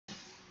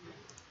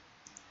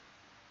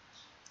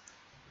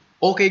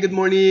Okay, good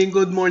morning,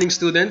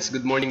 students.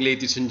 Good morning,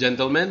 ladies and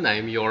gentlemen.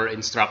 I'm your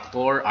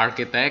instructor,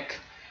 architect,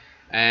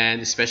 and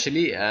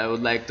especially I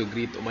would like to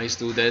greet my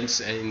students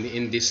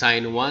in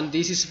Design 1.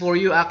 This is for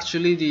you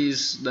actually.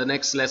 This is the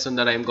next lesson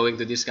that I'm going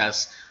to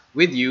discuss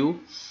with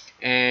you,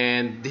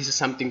 and this is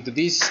something to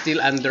this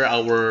still under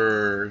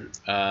our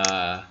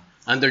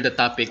under the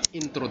topic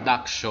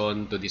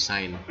Introduction to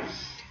Design.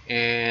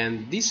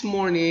 And this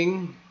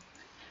morning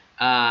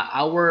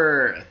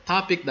our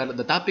topic that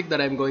the topic that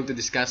I'm going to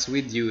discuss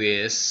with you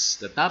is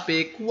the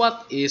topic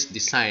what is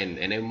design,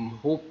 and I'm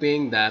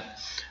hoping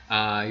that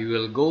you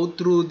will go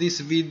through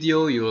this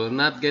video. You will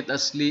not get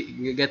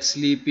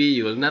sleepy,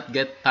 you will not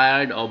get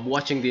tired of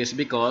watching this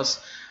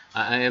because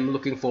I am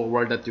looking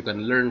forward that you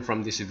can learn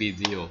from this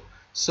video.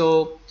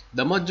 So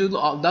the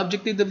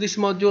objective of this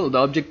module,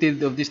 the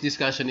objective of this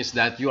discussion is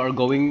that you are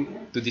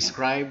going to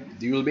describe,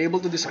 you will be able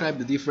to describe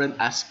the different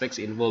aspects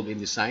involved in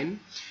design,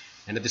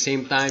 and at the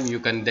same time you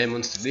can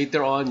demonstrate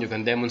later on, you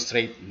can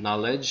demonstrate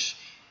knowledge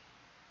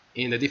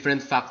in the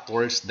different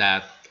factors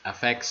that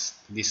affects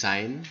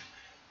design,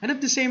 and at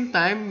the same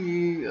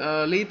time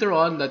later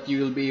on that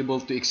you will be able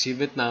to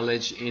exhibit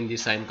knowledge in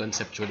design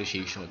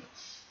conceptualization.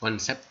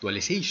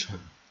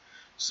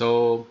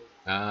 So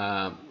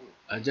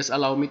just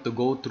allow me to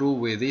go through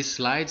with these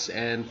slides,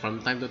 and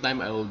from time to time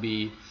I will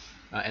be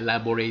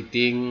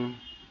elaborating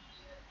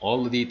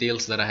all the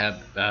details that I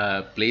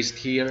have placed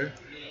here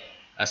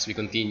as we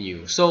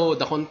continue. So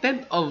the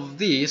content of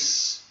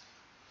this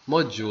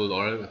module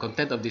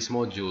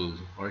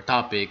or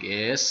topic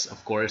is,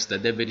 of course, the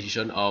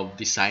definition of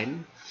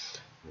design,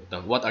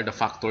 what are the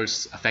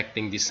factors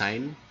affecting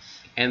design,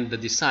 and the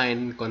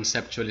design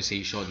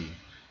conceptualization.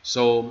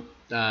 So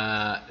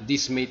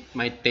this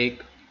might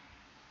take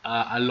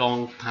a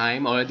long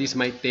time, or this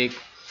might take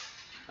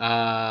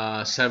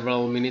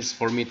several minutes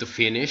for me to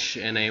finish,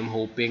 and I am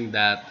hoping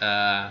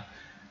that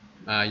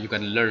you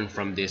can learn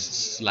from these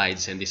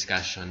slides and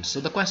discussion. So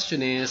the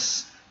question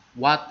is,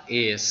 what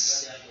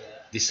is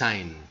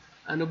design?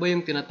 Ano ba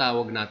yung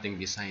tinatawag nating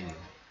design?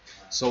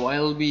 So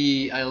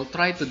I'll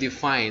try to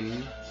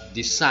define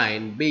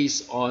design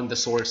based on the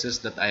sources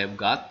that I have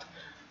got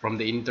from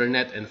the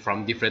internet and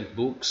from different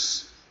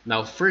books.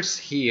 Now, first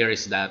here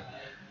is that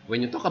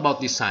when you talk about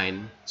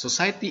design,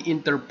 society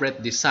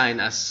interpret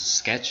design as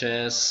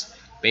sketches,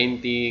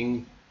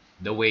 painting,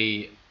 the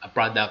way a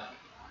product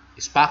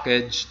is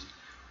packaged.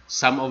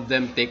 Some of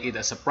them take it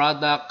as a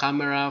product,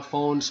 camera,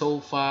 phone,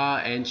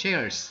 sofa, and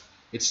chairs.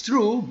 It's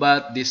true,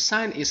 but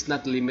design is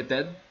not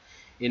limited.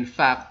 In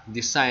fact,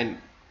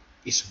 design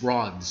is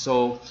broad.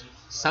 So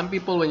some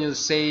people, when you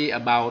say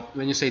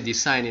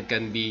design, it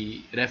can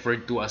be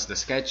referred to as the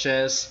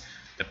sketches,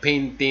 the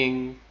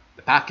painting,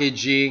 the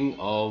packaging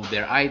of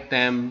their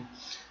item.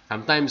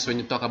 Sometimes when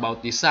you talk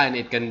about design,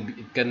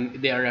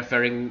 they are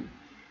referring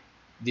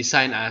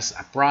design as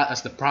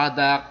as the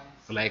product,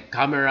 like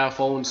camera,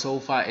 phone,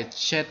 sofa,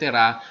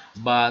 etc.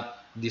 But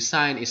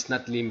design is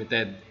not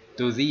limited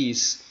to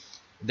these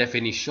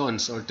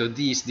definitions or to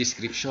these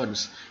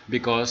descriptions,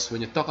 because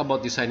when you talk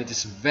about design, it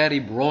is very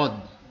broad.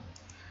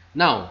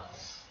 Now,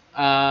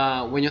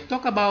 when you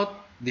talk about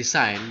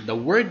design, the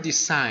word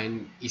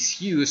design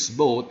is used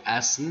both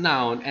as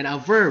noun and a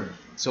verb.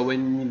 So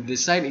when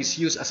design is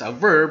used as a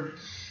verb,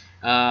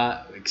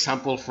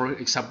 for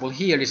example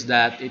here is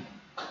that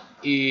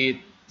it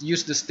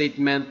uses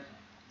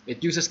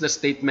the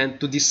statement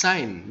to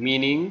design,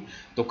 meaning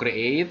to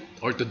create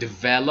or to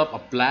develop a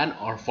plan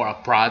or for a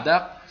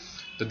product,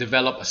 to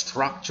develop a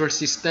structure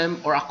system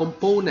or a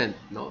component.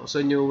 No? So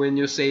when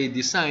you say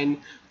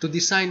design, to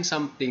design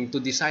something, to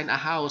design a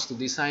house, to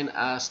design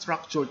a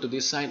structure, to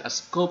design a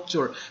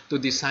sculpture, to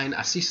design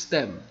a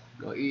system.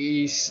 No?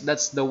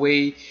 That's the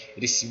way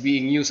it is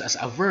being used as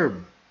a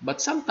verb.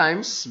 But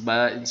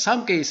in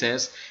some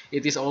cases,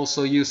 it is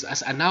also used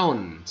as a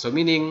noun. So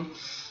meaning,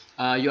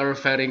 you are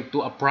referring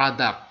to a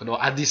product,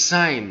 a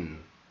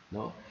design.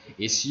 No?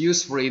 Is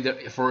used for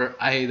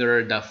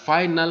either the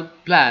final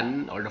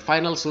plan or the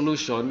final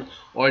solution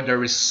or the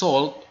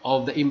result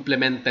of the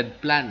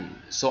implemented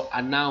plan. So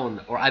a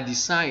noun or a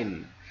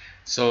design.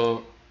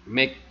 So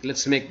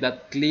let's make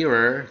that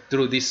clearer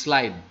through this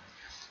slide.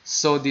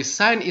 So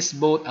design is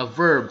both a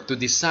verb to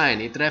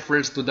design. It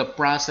refers to the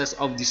process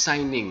of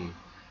designing.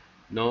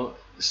 No,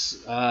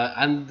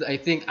 and I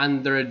think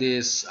under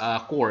this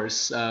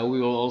course,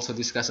 we will also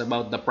discuss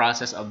about the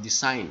process of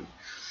design.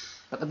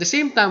 But at the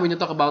same time, when you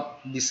talk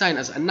about design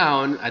as a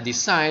noun, a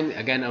design,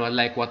 again,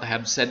 like what I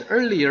have said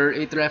earlier,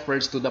 it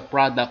refers to the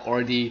product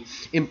or the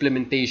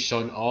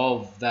implementation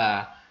of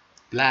the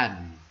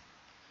plan.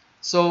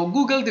 So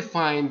Google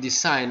defined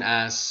design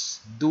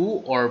as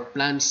do or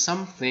plan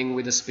something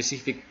with a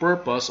specific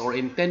purpose or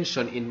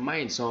intention in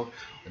mind. So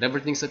whatever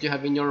things that you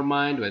have in your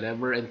mind,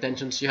 whatever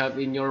intentions you have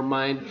in your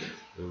mind,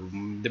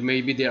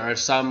 maybe there are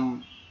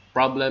some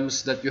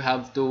problems that you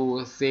have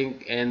to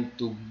think and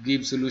to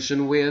give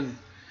solution with.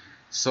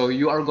 So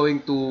you are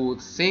going to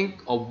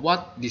think of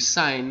what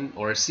design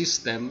or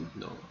system,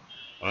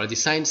 or a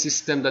design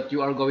system that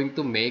you are going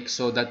to make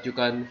so that you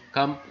can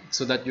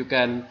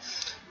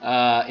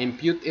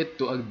impute it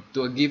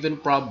to a given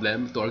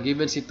problem, to a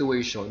given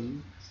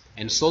situation,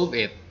 and solve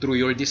it through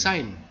your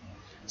design.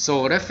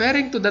 So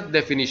referring to that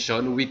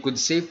definition, we could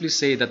safely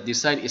say that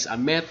design is a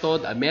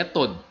method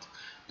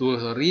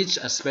to reach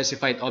a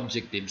specified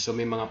objective. So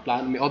may mga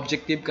plan, may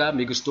objective ka,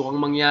 may gusto kang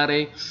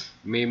mangyari,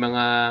 may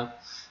mga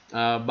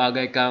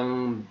bagay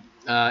kang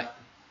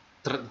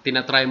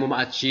tinatry mo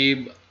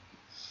ma-achieve.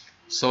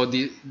 So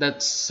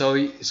so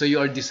you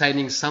are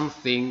designing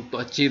something to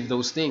achieve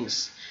those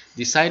things.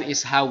 Design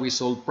is how we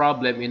solve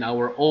problem in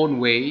our own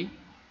way.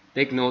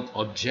 Take note,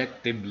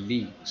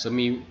 objectively. So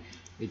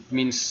it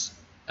means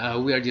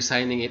we are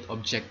designing it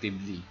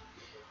objectively.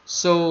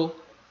 So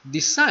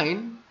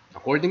design,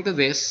 according to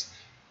this,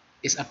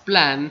 is a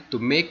plan to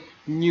make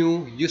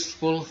new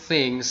useful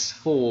things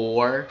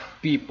for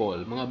people.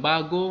 Mga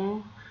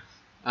bagong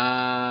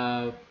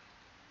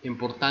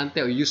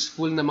importante o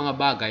useful na mga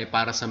bagay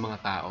para sa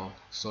mga tao.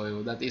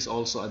 So that is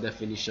also a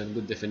definition,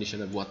 good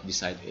definition of what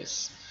design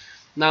is.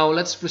 Now,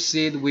 let's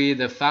proceed with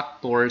the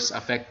factors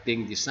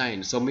affecting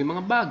design. So may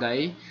mga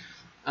bagay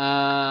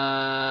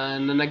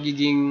na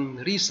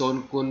nagiging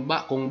reason kung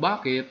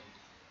bakit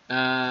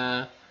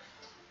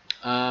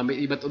may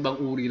iba't ibang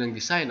uri ng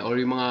design, or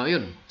yung mga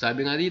yun.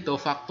 Sabi nga dito,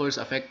 factors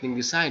affecting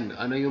design.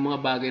 Ano yung mga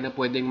bagay na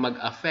pwedeng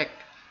mag-affect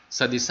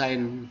sa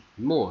design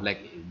mo,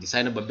 like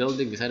design of a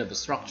building, design of a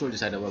structure,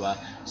 design of a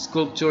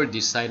sculpture,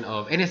 design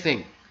of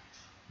anything.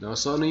 No?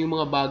 So ano yung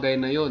mga bagay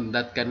na yun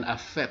that can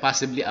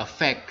possibly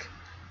affect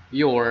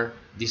your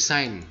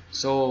design?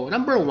 So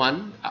number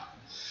one,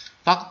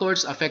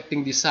 factors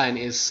affecting design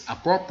is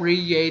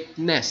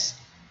appropriateness.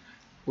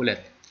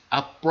 Ulit,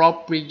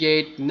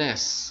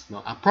 appropriateness.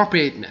 No?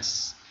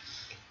 Appropriateness.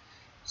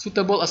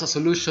 Suitable as a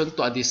solution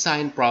to a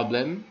design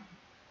problem.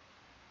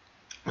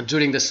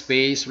 During the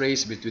space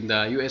race between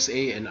the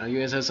USA and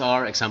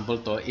USSR, example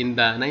to, in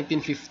the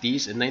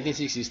 1950s and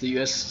 1960s, the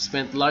US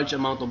spent large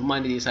amount of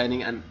money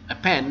designing a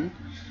pen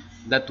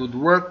that would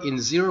work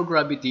in zero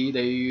gravity.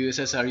 The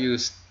USSR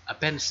used a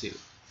pencil.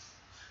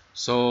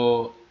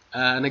 So,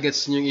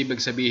 nagets nyo yung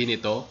ibig sabihin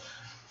nito?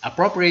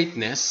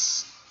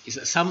 Appropriateness is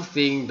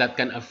something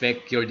that can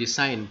affect your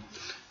design.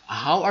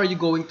 How are you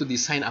going to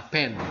design a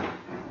pen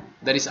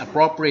that is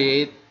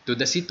appropriate to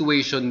the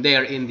situation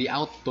there in the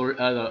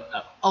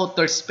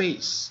outer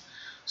space?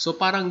 So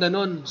parang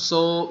ganon.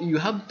 So you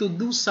have to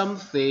do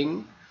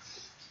something,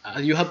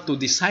 you have to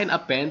design a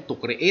pen, to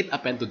create a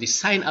pen, to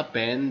design a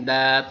pen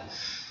that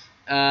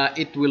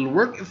it will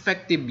work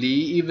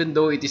effectively even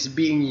though it is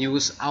being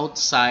used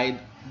outside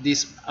the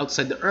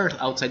earth,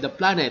 outside the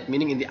planet,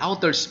 meaning in the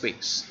outer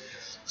space.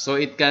 So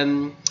it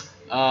can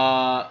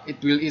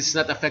it's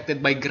not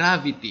affected by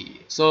gravity.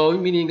 So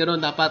meaning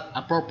ganon, dapat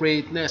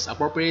appropriateness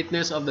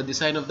of the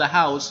design of the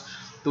house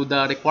to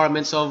the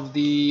requirements of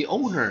the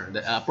owner,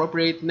 the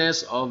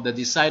appropriateness of the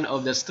design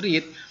of the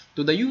street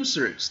to the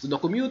users, to the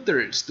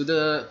commuters, to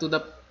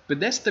the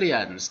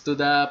pedestrians, to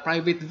the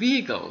private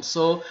vehicles.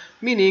 So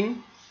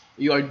meaning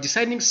you are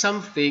designing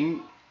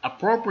something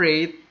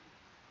appropriately,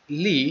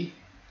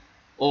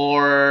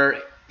 or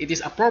it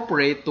is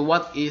appropriate to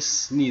what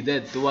is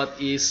needed, to what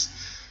is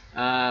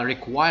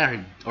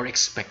required or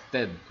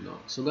expected, no?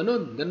 So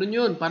ganun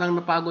yun. Parang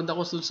napagod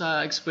ako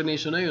sa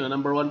explanation na yun.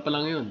 Number one pa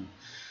lang yun.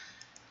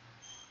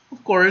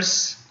 Of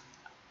course,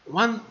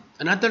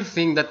 another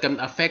thing that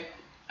can affect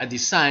a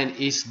design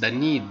is the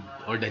need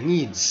or the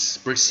needs.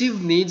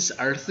 Perceived needs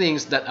are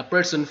things that a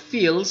person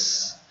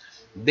feels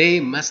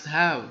they must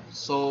have.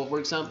 So for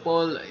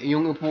example,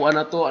 yung upuan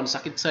na to, ang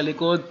sakit sa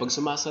likod pag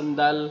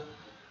sumasandal.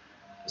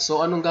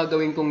 So anong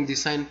gagawin kong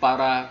design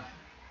para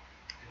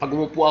pag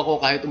umupo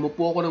ako, kahit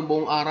umupo ako ng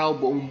buong araw,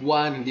 buong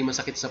buwan, hindi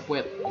masakit sa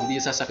puwet, hindi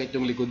sasakit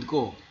yung likod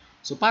ko.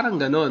 So parang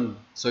ganon.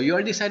 So you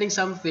are designing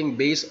something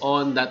based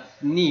on that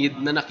need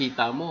na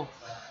nakita mo.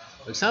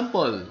 For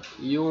example,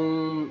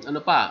 yung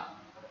ano pa,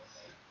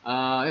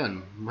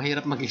 ayun,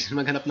 mahirap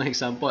maghanap ng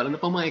example. Ano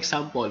pang mga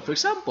example? For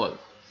example,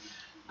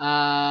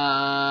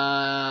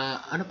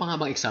 ano pa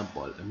nga bang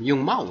example?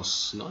 Yung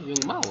mouse, no?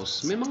 Yung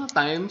mouse. May mga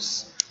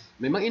times,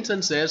 may mga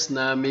instances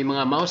na may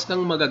mga mouse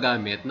kang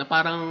magagamit na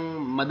parang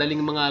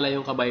madaling mangala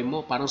yung kamay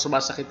mo, parang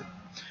sumasakit,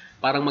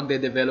 parang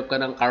magde-develop ka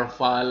ng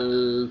carpal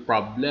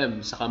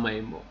problem sa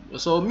kamay mo.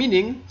 So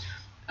meaning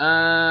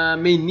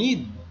may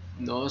need,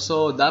 no?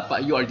 So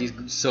dapat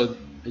so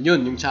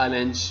yun yung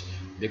challenge.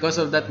 Because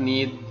of that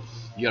need,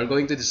 you are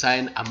going to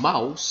design a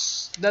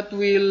mouse that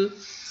will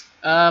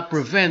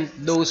prevent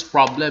those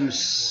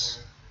problems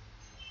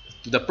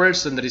to the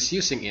person that is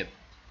using it.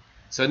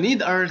 So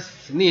needs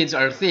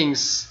are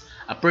things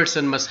a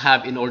person must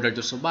have in order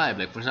to survive.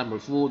 Like for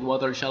example, food,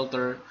 water,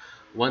 shelter.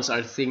 Wants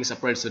are things a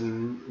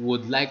person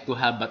would like to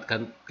have but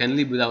can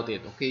live without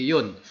it. Okay,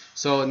 yun.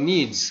 So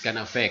needs can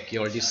affect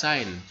your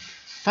design.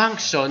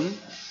 Function,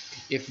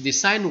 if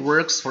design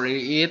works for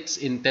its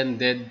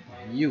intended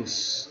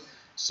use.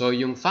 So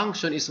yung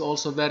function is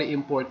also very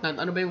important.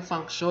 Ano ba yung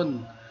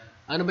function?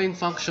 Ano ba yung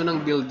function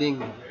ng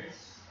building?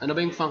 Ano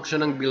ba yung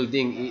function ng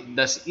building?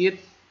 Does it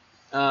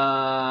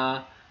uh,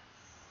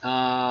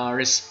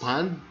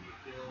 respond,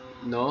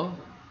 no,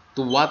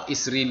 to what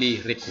is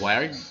really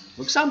required.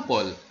 For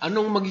example,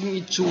 anong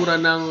magiging itsura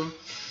ng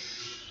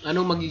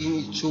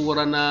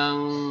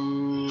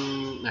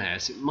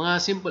mga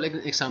simple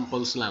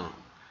examples lang.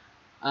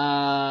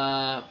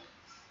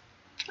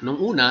 Nung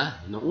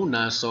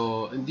una,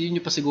 so hindi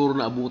nyo pa siguro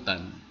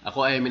naabutan.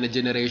 Ako ay may na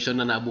generation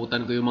na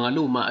naabutan ko yung mga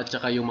luma at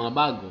saka yung mga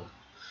bago.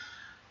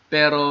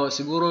 Pero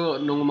siguro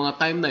nung mga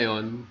time na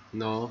yon,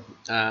 no,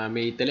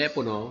 may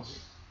telepono,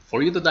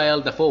 for you to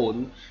dial the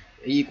phone,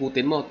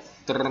 iikutin mo,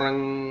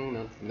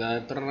 trrrang,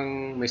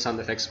 trrrang, may sound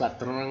effects pa,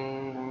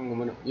 trrrang,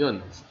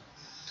 yun.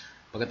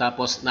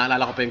 Pagkatapos,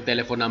 naalala ko pa yung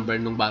telephone number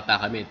nung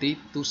bata kami,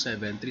 327.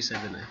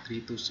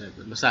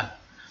 Basta,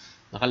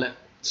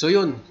 so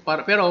yun,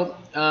 pero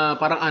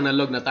parang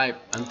analog na type.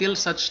 Until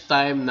such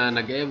time na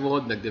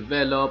nag-evolve,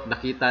 nag-develop,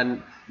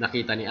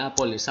 nakita ni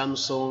Apple, ni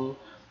Samsung,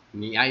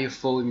 ni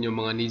iPhone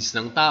yung mga needs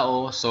ng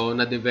tao, so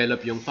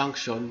na-develop yung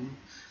function.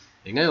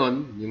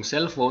 Ngayon, yung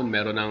cellphone,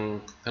 meron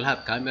ng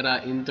lahat,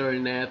 camera,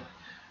 internet,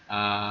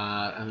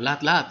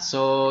 lahat-lahat.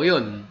 So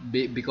yun,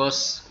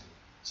 because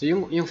so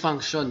yung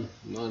function,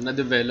 no,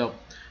 na-develop.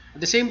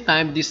 At the same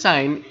time,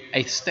 design,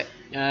 aesthetic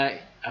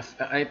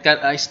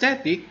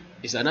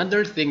is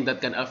another thing that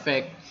can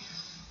affect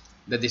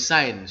the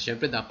design.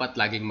 Siyempre, dapat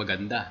laging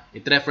maganda.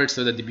 It refers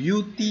to the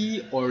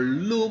beauty or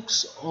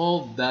looks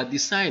of the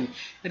design.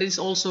 It is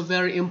also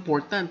very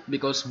important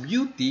because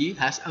beauty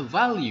has a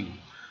value.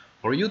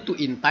 For you to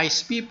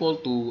entice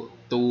people to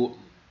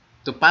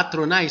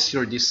patronize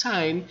your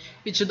design,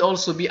 it should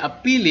also be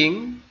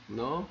appealing,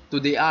 no,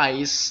 to the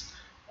eyes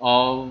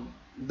of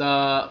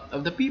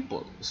the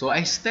people. So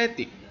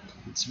aesthetic,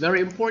 it's very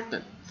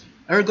important.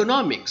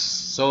 Ergonomics.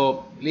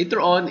 So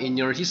later on in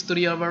your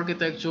history of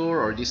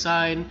architecture or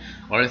design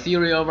or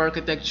theory of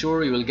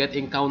architecture, you will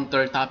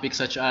encounter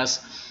topics such as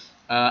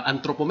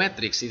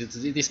anthropometrics.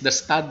 It is the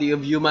study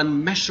of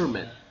human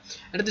measurement.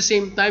 And at the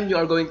same time, you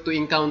are going to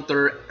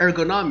encounter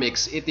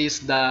ergonomics. It is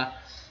the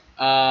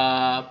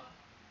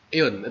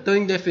ito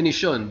yung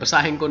definition.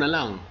 Basahin ko na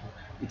lang.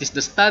 It is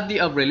the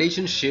study of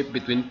relationship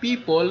between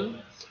people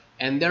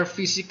and their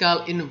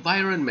physical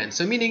environment.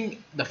 So meaning,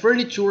 the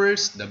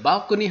furnitures, the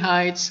balcony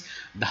heights,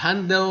 the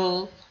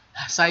handle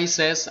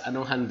sizes.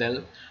 Anong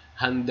handle?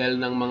 Handle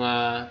ng mga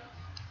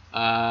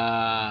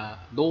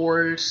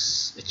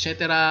doors,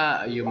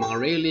 etc. Yung mga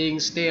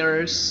railings,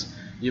 stairs,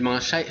 yung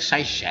mga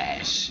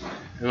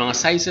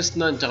sizes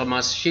nun, tsaka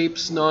mga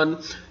shapes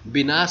nun,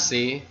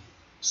 binase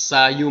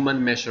sa human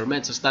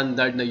measurement, sa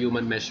standard na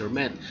human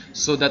measurement,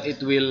 so that it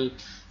will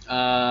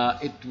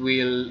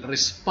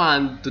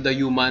respond to the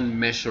human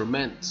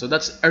measurement. So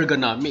that's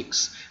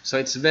ergonomics. So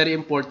it's very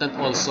important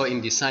also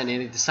in design,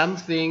 and it is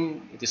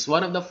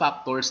one of the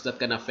factors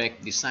that can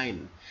affect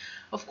design.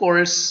 Of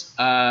course,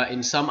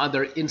 in some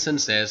other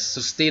instances,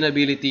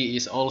 sustainability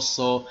is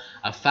also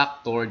a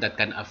factor that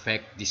can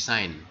affect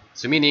design.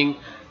 So meaning,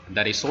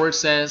 the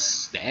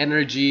resources, the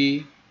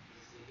energy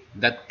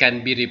that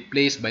can be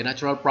replaced by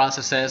natural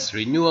processes,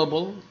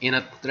 renewable, in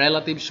a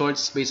relative short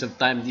space of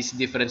time. This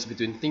difference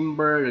between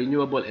timber,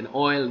 renewable, and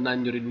oil,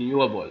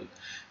 non-renewable.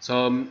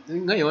 So,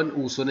 ngayon,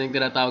 uso na yung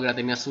tinatawag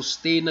natin na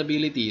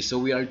sustainability.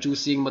 So, we are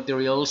choosing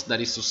materials that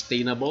is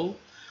sustainable,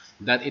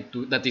 that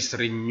is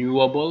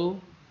renewable.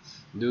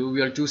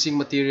 We are choosing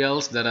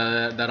materials that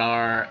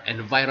are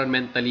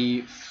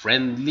environmentally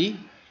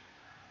friendly.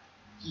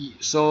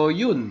 So,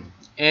 yun.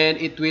 And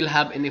it will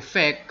have an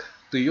effect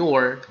to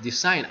your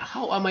design.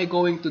 How am I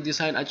going to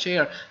design a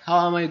chair?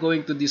 How am I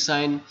going to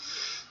design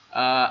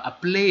a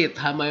plate?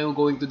 How am I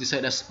going to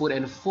design a spoon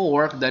and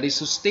fork that is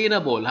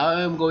sustainable? How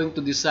am I going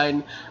to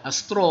design a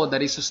straw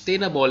that is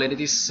sustainable and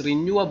it is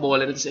renewable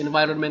and it is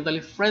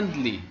environmentally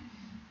friendly?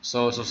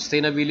 So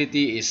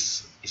sustainability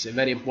is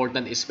very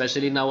important,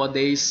 especially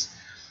nowadays.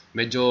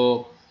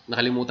 Medyo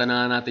nakalimutan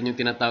na natin yung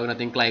tinatawag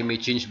natin climate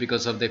change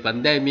because of the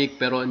pandemic,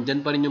 pero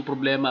andyan pa rin yung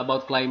problema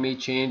about climate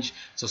change.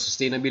 So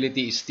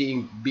sustainability is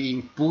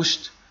being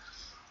pushed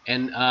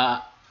and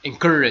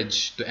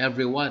encouraged to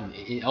everyone,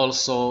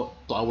 also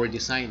to our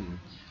design.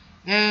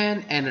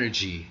 And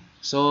energy.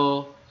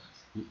 So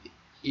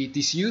it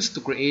is used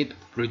to create,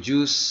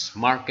 produce,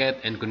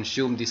 market, and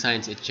consume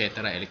designs,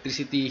 etc.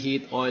 Electricity,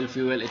 heat, oil,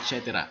 fuel,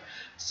 etc.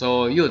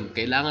 So, yun.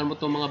 Kailangan mo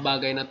itong mga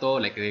bagay na to,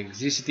 like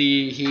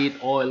electricity, heat,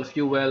 oil,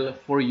 fuel,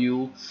 for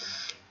you.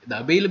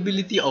 The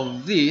availability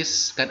of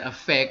this can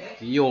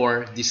affect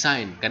your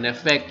design, can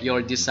affect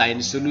your design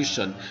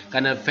solution,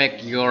 can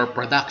affect your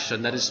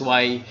production. That is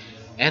why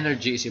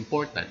energy is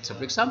important. So,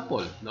 for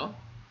example, no?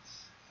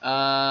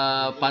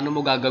 Paano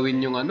mo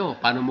gagawin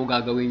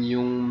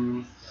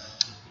yung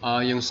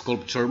yung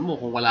sculpture mo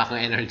kung wala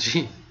kang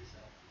energy?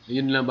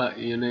 Yun lang ba?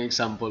 Yun ang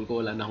example ko.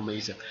 Wala na akong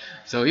maisip.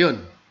 So,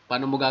 yun.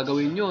 Paano mo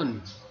gagawin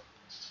yun?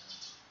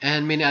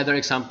 And many other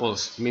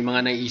examples. May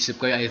mga naisip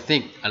kayo, I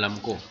think,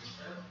 alam ko,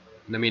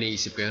 na may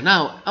naisip kayo.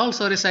 Now,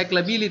 also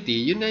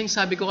recyclability. Yun nga yung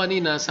sabi ko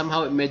kanina,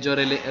 somehow medyo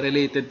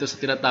related to sa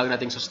tinatawag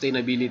nating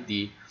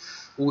sustainability.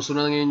 Uso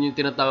na ngayon yung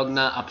tinatawag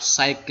na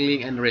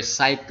upcycling and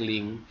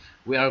recycling.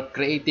 We are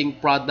creating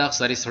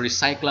products that is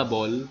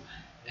recyclable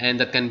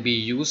and that can be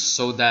used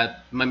so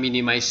that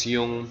ma-minimize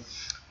yung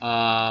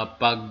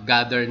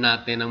pag-gather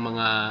natin ng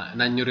mga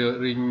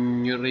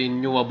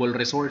non-renewable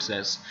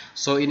resources.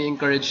 So,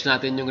 ini-encourage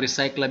natin yung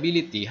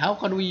recyclability. How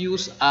can we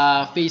use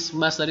a face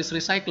mask that is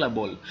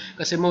recyclable?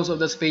 Kasi most of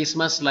the face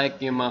masks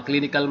like yung mga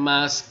clinical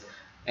mask,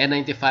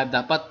 N95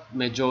 dapat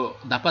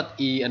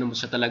ano mo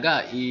siya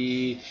talaga,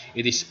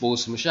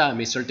 i-dispose mo siya.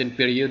 May certain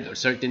period or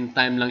certain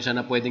time lang siya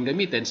na pwedeng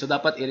gamitin. So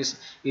dapat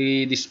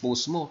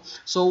i-dispose mo.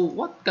 So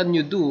what can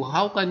you do?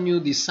 How can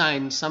you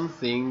design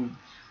something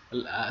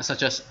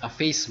such as a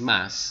face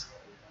mask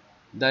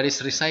that is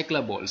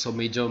recyclable? So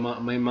medyo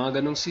may mga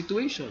ganong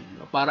situation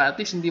para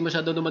at least hindi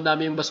masyado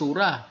dumadami yung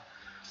basura.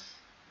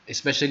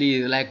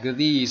 Especially like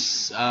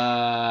these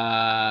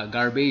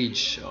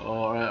garbage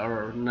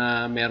or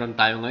na meron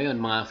tayo ngayon,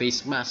 mga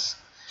face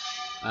mask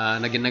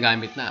na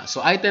ginagamit na.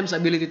 So items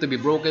ability to be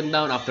broken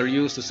down after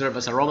use to serve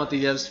as a raw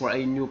materials for a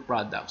new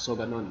product. So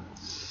ganun.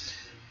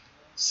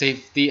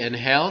 Safety and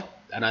health,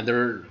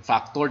 another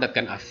factor that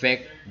can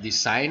affect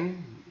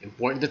design.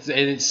 Important,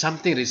 and it's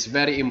something that is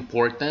very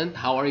important.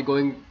 How are you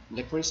going,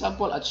 like for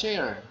example, a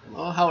chair?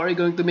 How are you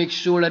going to make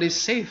sure that it's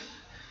safe?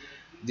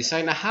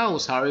 Design a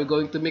house. How are you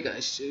going to make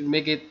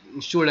it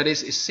sure that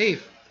it is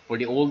safe for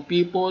the old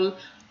people,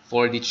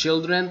 for the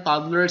children,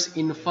 toddlers,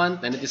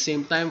 infant, and at the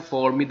same time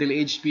for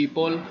middle-aged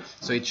people?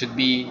 So it should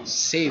be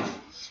safe.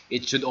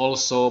 It should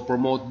also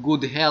promote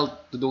good health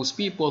to those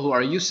people who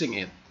are using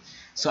it.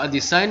 So a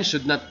design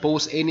should not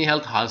pose any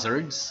health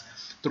hazards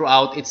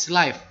throughout its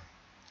life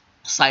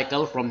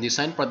cycle from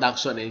design,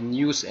 production, and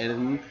use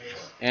and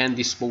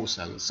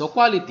disposal. So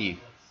quality.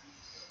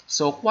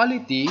 So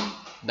quality,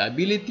 the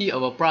ability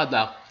of a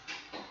product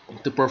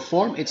to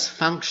perform its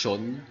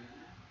function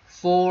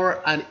for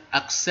an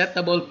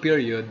acceptable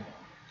period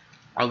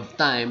of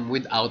time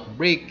without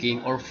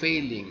breaking or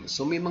failing.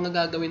 So may mga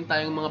gagawin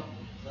tayong mga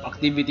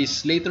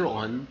activities later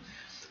on.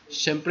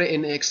 Siyempre,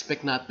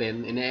 ine-expect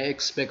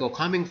ko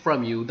coming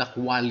from you the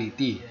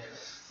quality.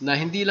 Na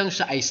hindi lang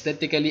siya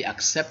aesthetically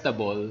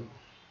acceptable,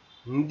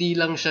 hindi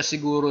lang siya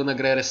siguro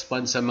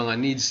nagre-respond sa mga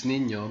needs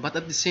ninyo, but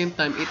at the same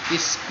time, it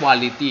is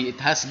quality. It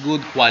has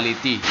good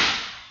quality.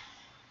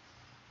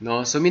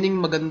 No? So, meaning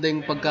maganda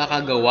yung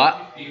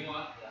pagkakagawa.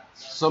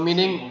 So,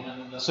 meaning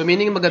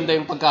maganda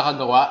yung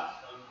pagkakagawa.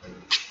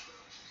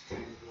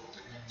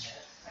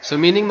 So,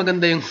 meaning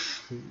maganda yung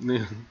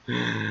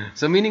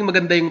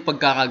maganda yung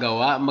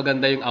pagkakagawa,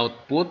 maganda yung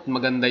output,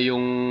 maganda yung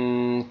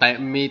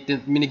time,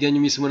 minigyan nyo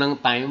mismo ng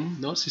time,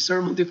 no? Si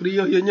Sir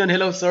Montefrio, yun.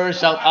 Hello, sir.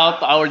 Shout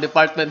out to our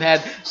department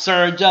head,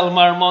 Sir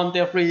Jalmar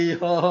Montefrio.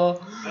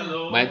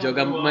 Hello. Medyo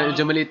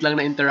maliit lang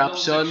na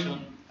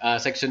interruption.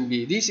 Section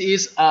B. This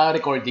is a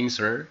recording,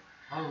 sir.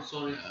 Oh,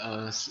 sorry.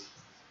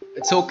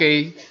 It's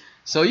okay.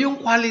 So, yung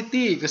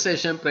quality, kasi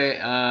syempre,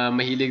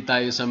 mahilig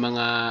tayo sa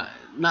mga,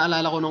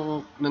 naalala ko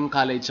nung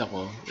college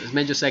ako,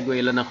 medyo segue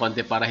lang ng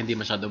konti para hindi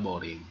masyado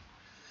boring.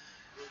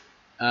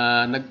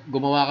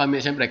 Gumawa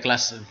kami, syempre,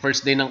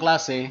 first day ng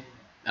klase,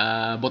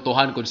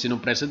 botohan kung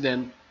sinong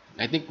president.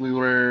 I think we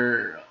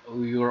were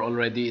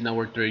already in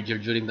our third year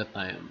during that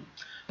time.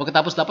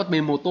 Pagkatapos dapat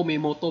may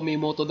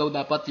motto daw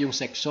dapat yung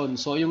section.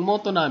 So, yung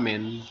motto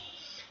namin,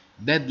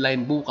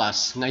 deadline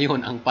bukas,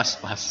 ngayon ang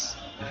paspas.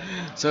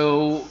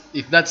 So,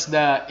 if that's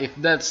the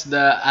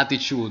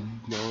attitude,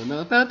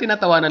 no, pero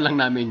tinatawanan lang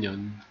namin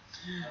 'yon.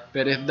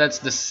 Pero if that's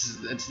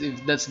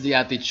the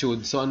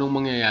attitude, so anong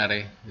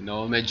mangyayari?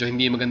 Medyo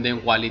hindi maganda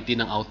yung quality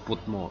ng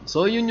output mo.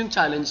 So, yun yung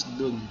challenge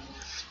dun.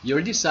 Your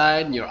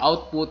design, your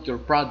output,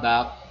 your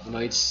product,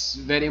 it's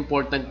very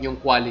important yung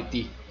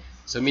quality.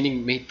 So,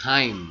 meaning may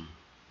time,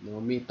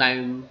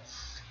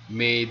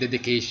 may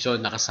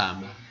dedication na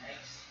kasama.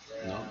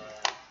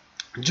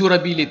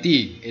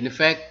 Durability, in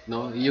effect,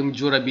 yung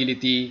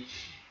durability,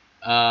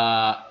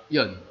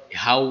 yun,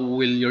 how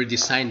will your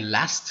design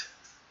last?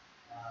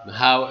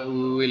 How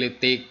will it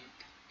take?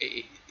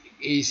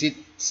 Is it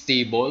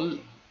stable?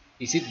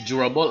 Is it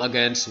durable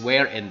against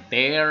wear and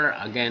tear,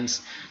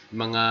 against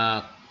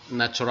mga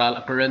natural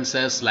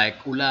occurrences like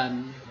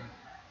ulan,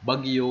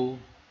 bagyo,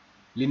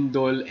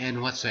 lindol,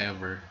 and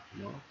whatsoever?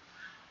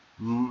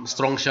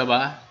 Strong siya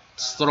ba?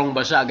 Strong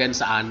ba siya against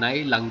sa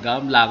anay,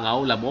 langgam,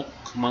 langaw, lamok,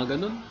 mga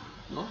ganun?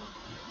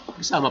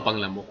 Kasama pang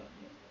lamok.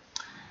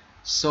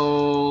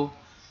 So,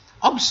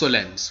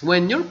 obsolescence.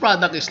 When your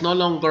product is no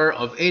longer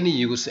of any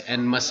use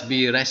and must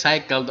be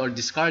recycled or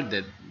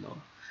discarded.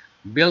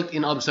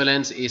 Built-in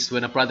obsolescence is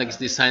when a product is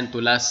designed to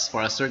last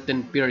for a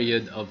certain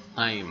period of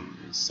time.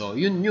 So,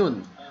 yun.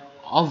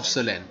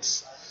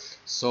 Obsolescence.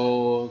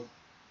 So,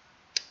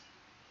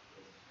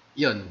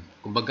 yun.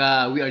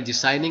 Kumbaga, we are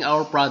designing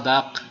our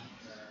product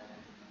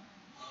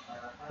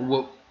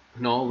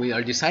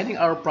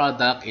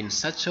in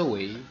such a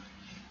way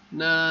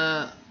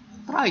na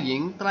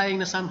trying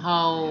na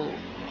somehow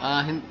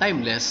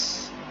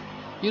timeless.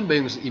 Yun ba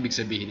yung ibig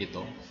sabihin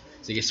nito?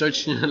 Sige,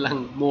 search nyo na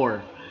lang more.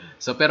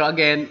 So, pero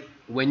again,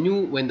 when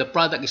the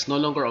product is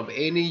no longer of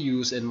any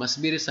use and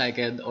must be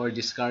recycled or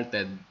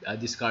discarded,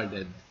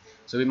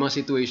 So may mga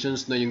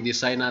situations na yung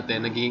design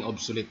natin nagiging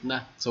obsolete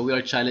na. So we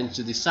are challenged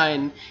to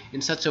design in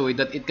such a way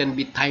that it can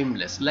be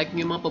timeless. Like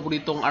yung mga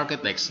paboritong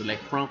architects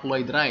like Frank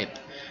Lloyd Wright.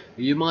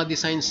 Yung mga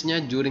designs niya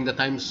during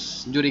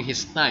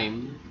his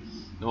time,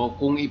 no,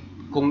 kung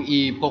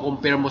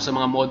i-compare mo sa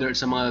mga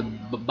sa mga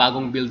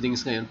bagong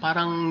buildings ngayon,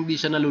 parang hindi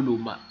siya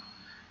naluluma.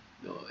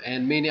 No?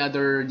 And many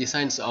other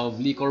designs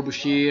of Le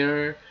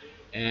Corbusier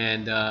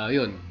and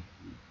yun,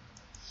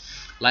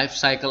 life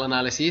cycle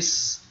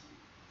analysis.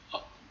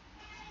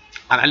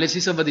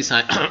 Analysis of a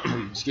design,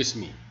 excuse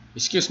me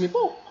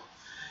po.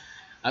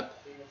 At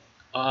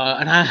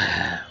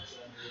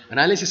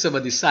analysis of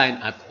a design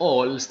at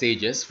all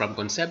stages from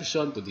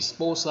conception to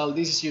disposal.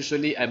 This is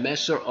usually a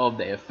measure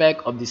of the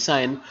effect of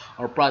design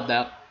or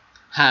product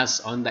has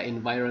on the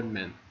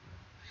environment.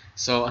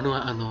 So ano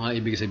nga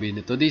ibig sabihin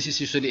nito? This is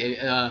usually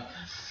a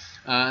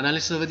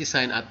analysis of a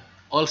design at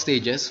all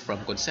stages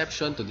from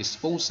conception to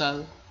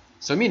disposal.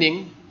 So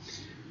meaning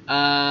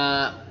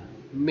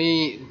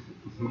may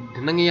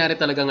nangyayari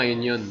talaga ngayon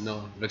yun,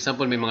 no? For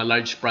example, may mga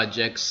large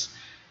projects,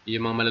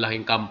 yung mga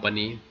malalaking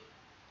company,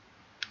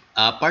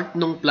 part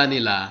nung plan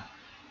nila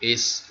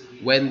is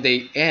when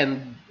they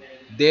end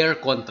their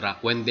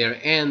contract, when they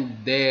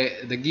end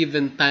the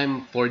given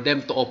time for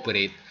them to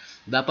operate,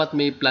 dapat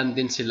may plan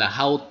din sila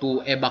how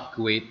to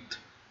evacuate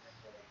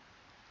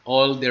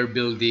all their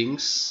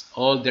buildings,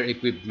 all their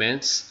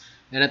equipments,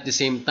 and at the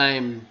same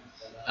time,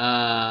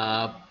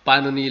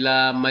 paano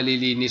nila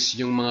malilinis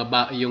yung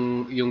mga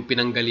yung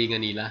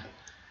pinanggalingan nila,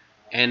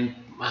 and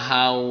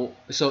how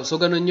so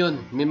ganun yun.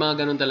 May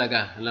mga ganun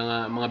talaga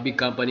mga big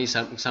companies,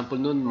 example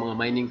nun mga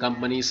mining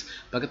companies,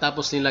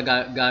 pagkatapos nila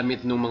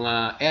gamit ng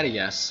mga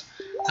areas,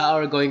 how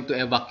are going to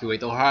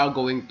evacuate or how are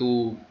going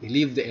to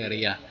leave the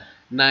area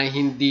na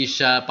hindi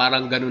siya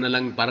parang ganun na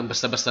lang, parang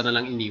basta-basta na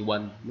lang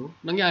iniwan, no?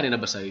 Nangyari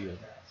na ba sa iyo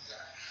yun?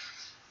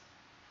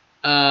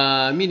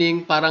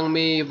 Meaning parang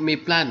may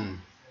plan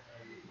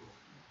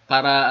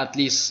para at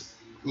least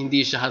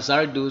hindi siya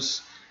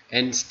hazardous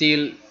and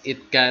still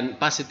it can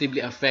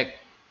positively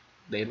affect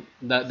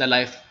the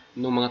life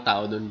ng mga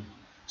tao dun.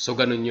 So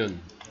ganun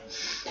yun.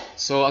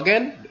 So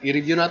again,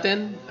 i-review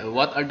natin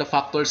what are the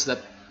factors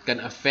that can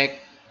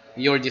affect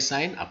your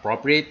design: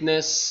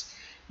 appropriateness,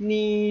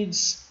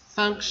 needs,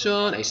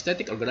 function,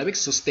 aesthetic, ergonomics,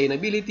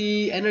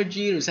 sustainability,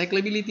 energy,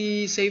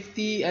 recyclability,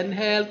 safety and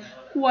health,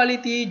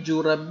 quality,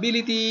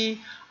 durability,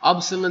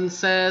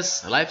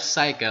 obsolescence, life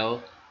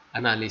cycle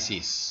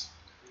analysis.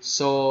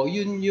 So,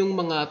 yun yung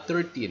mga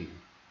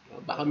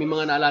 13. Baka may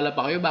mga naalala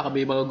pa kayo, baka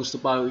may mga gusto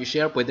pa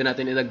i-share, pwede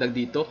natin idagdag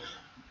dito.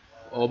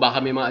 O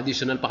baka may mga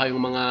additional pa kayong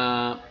mga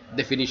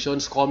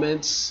definitions,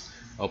 comments,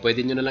 o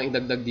pwede nyo na lang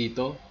idagdag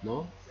dito,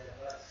 no?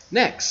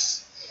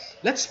 Next,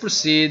 let's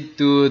proceed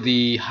to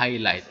the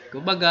highlight.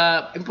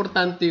 Kumbaga,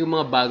 importante yung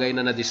mga bagay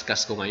na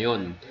na-discuss ko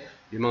ngayon.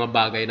 Yung mga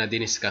bagay na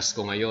diniscuss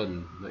ko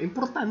ngayon.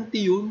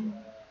 Importante yun.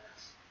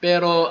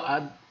 Pero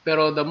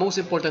the most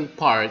important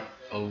part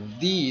of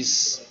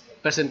this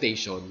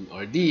presentation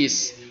or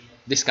this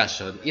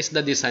discussion is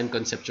the design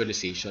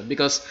conceptualization,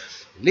 because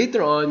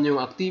later on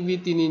yung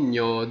activity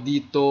ninyo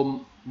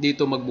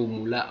dito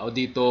magbumula o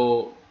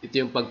ito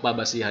yung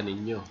pagpabasihan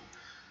ninyo.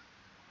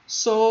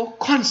 So,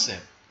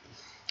 concept.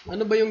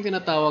 Ano ba yung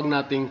tinatawag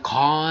nating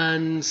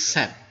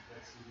concept?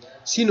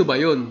 Sino ba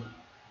yun?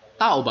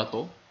 Tao ba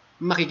to?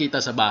 Makikita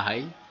sa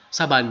bahay?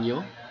 Sa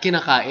banyo?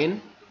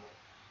 Kinakain?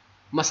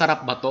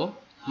 Masarap ba to?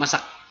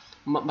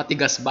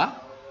 Matigas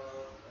ba?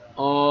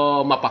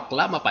 O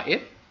mapakla,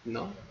 mapait?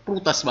 No?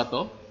 Prutas ba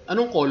to?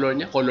 Anong color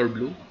niya? Color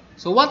blue?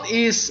 So what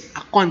is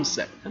a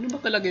concept? Ano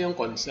ba talaga yung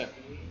concept?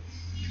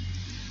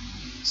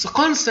 So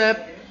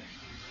concept,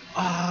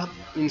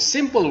 in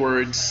simple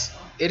words,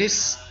 it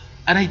is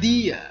an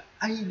idea.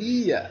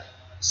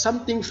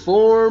 Something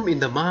formed in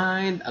the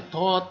mind, a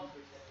thought,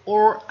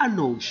 or a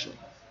notion.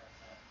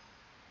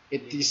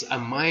 It is a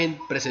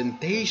mind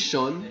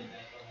presentation,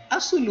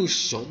 a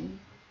solution,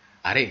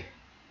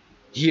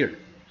 here,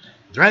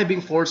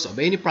 driving force of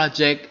any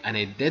project, an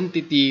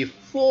identity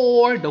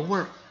for the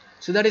work.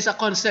 So that is a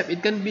concept.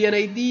 It can be an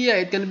idea,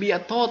 it can be a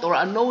thought or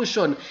a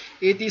notion.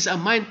 It is a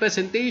mind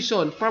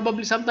presentation.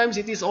 Probably sometimes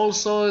it is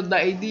also the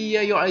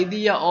idea, your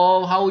idea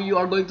of how you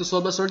are going to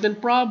solve a certain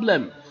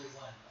problem.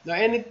 Now,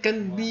 and it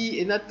can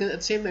be, at the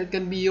same time, it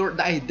can be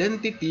the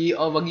identity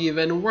of a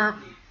given work.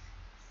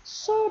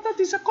 So that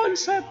is a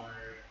concept.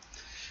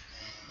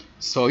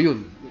 So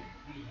yun.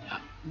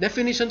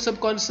 Definitions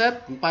of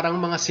concept, parang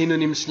mga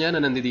synonyms niya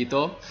na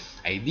nandito.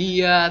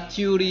 Idea,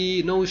 theory,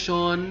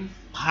 notion,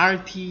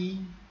 party,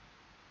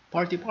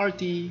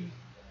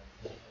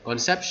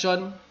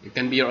 conception. It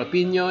can be your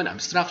opinion,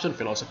 abstraction,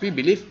 philosophy,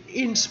 belief,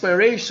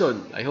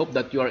 inspiration. I hope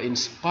that you are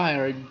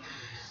inspired,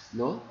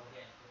 no?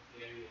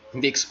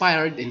 Hindi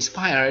expired,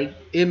 inspired,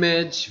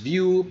 image,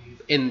 view,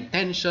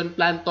 intention,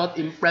 plan, thought,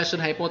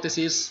 impression,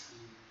 hypothesis,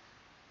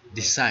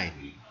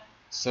 design.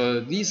 So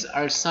these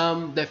are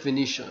some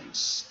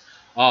definitions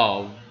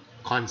of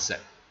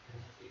concept.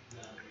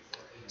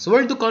 So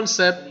where do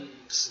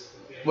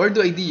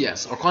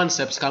ideas or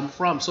concepts come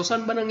from? So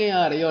saan ba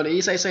nangyayari yun?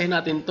 Isa-isahin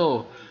natin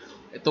to.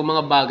 itong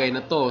mga bagay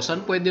na to,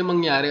 saan pwede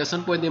mangyari o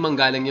saan pwede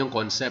manggaling yung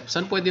concept?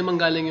 Saan pwede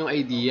manggaling yung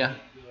idea?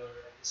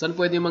 Saan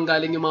pwede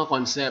manggaling yung mga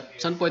concept?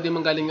 Saan pwede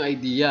manggaling yung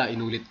idea?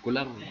 Inulit ko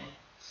lang.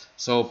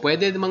 So,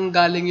 pwede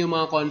manggaling yung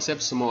mga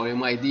concepts mo,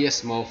 yung mga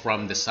ideas mo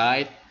from the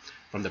site,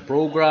 from the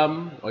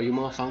program, or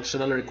yung mga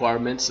functional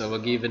requirements of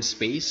a given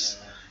space,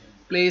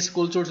 place,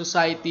 culture,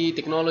 society,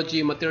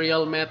 technology,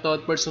 material,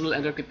 method, personal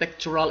and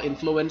architectural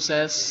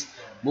influences,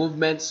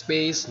 movement,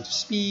 space,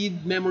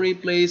 speed, memory,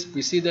 place,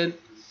 precedent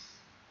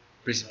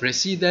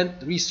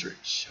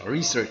research or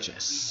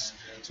researches.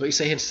 So,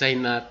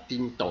 isa-isahin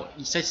natin to.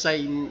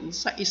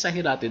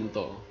 Isa-isahin natin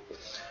to.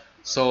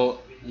 So,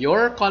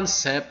 your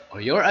concept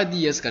or your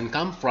ideas can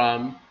come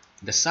from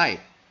the site.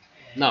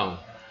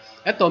 Now,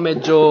 eto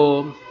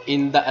medyo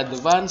in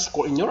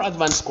your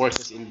advanced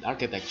courses in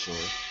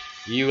architecture,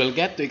 you will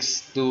get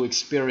to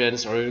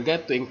experience or you'll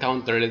get to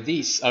encounter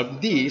this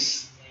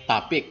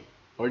topic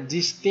or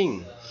this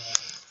thing.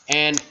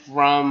 And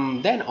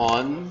from then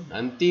on,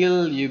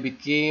 until you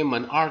became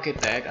an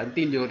architect,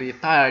 until you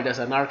retired as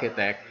an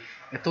architect,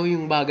 ito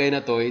yung bagay na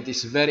to, it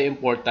is very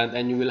important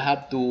and you will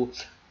have to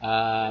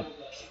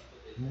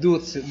do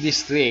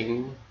this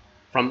thing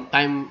from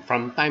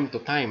time to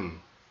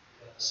time.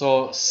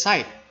 So,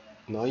 site,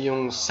 no,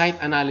 yung site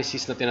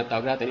analysis na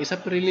tinatawag natin is a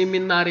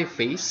preliminary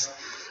phase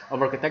of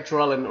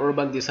architectural and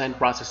urban design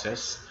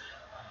processes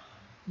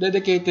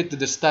dedicated to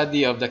the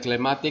study of the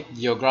climatic,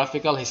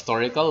 geographical,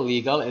 historical,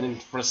 legal, and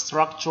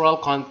infrastructural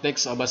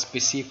context of a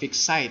specific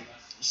site.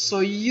 So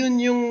yun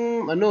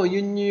yung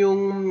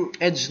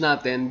edge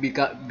natin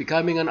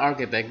becoming an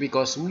architect,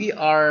 because we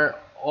are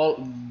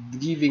all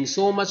giving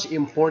so much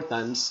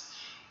importance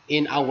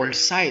in our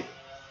site,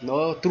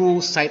 no, through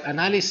site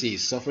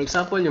analysis. So for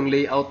example, yung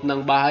layout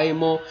ng bahay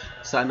mo,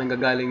 saan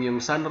nanggagaling yung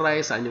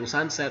sunrise, saan yung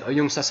sunset, o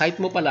yung sa site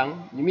mo pa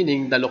lang,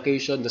 meaning the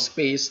location, the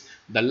space,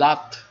 the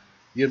lot,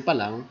 yun pa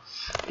lang,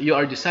 you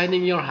are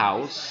designing your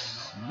house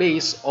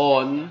based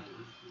on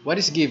what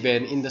is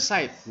given in the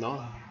site,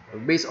 no?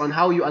 Based on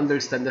how you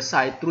understand the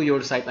site through your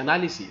site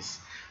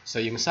analysis.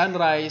 So yung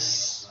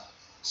sunrise,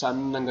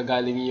 saan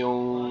nanggagaling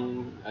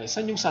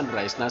saan yung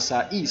sunrise?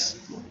 Nasa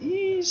east.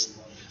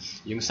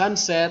 Yung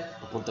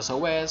sunset, papunta sa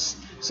west.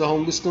 So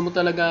kung gusto mo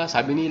talaga,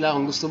 sabi nila,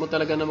 kung gusto mo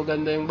talaga na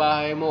maganda yung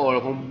bahay mo, or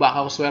kung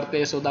baka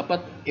swerte, so dapat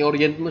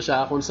i-orient mo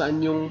siya kung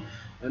saan yung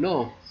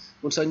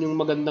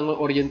magandang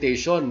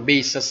orientation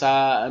based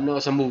sa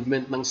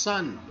movement ng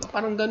sun.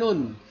 Parang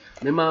ganun.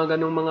 May mga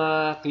ganung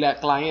mga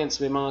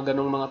clients, may mga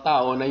ganung mga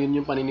tao na yun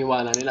yung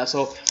paniniwala nila.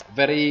 So,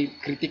 very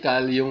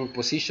critical yung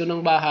position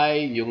ng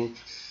bahay, yung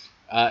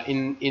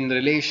in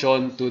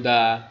relation to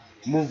the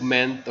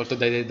movement or to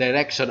the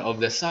direction of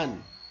the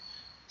sun.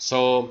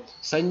 So,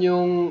 saan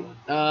yung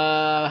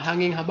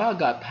hanging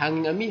habagat,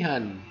 hanging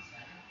amihan?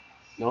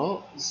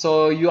 No?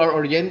 So, you are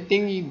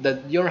orienting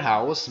your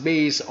house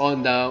based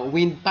on the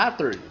wind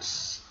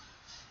patterns.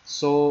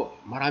 So,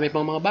 marami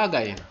pang mga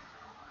bagay.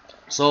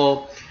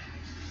 So,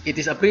 it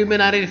is a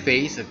preliminary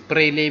phase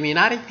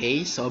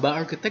of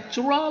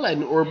architectural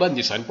and urban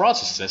design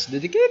processes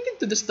dedicated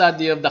to the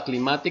study of the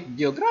climatic,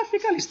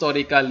 geographical,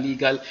 historical,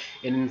 legal,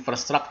 and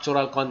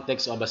infrastructural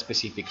context of a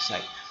specific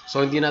site.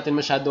 So, hindi natin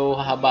masyado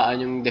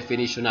hahabaan yung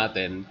definition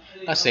natin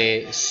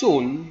kasi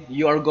soon,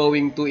 you are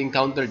going to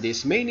encounter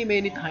this many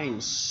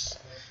times.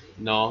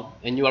 No?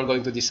 And you are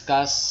going to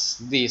discuss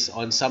this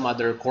on some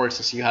other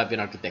courses you have in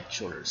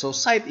architecture. So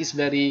site is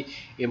very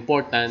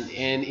important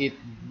and it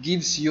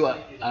gives you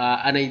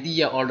an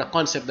idea or the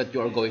concept that you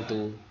are going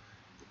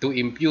to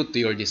impute to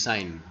your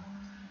design.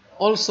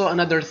 Also,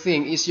 another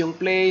thing is yung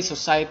place,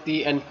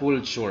 society, and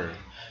culture.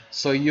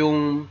 So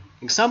yung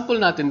example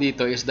natin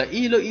dito is the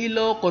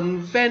Iloilo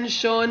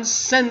Convention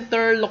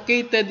Center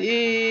located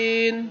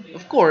in,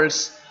 of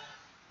course,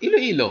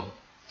 Iloilo.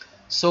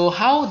 So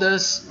how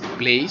does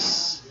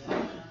place,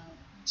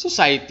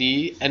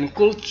 society, and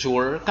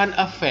culture can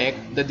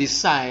affect the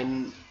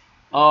design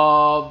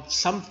of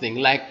something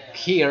like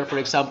here, for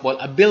example,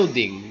 a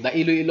building, the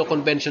Iloilo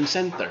Convention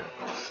Center.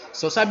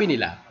 So sabi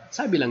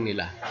lang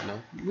nila,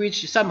 no?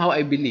 Which somehow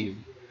I believe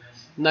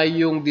na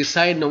yung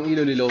design ng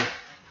Iloilo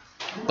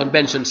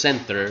Convention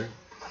Center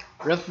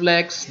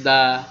reflects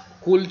the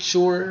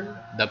culture,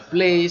 the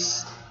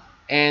place,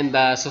 and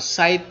the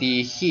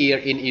society here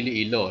in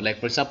Iloilo. Like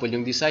for example,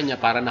 yung design niya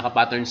para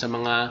naka-pattern sa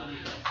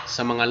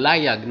mga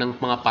layag ng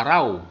mga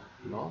paraw,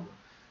 no?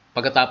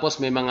 Pagkatapos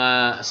may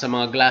sa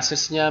mga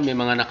glasses niya, may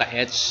mga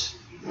naka-etch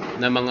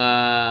na mga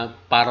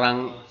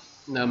parang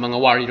na mga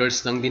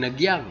warriors ng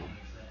dinagyang.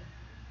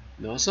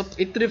 No? So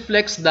it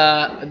reflects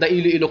the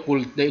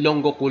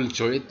Ilonggo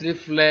culture. It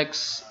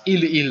reflects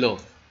Iloilo,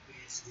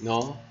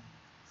 no?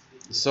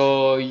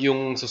 So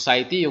yung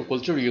society, yung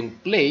culture,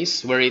 yung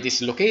place where it is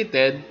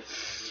located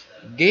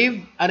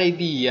gave an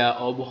idea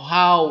of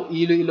how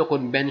Iloilo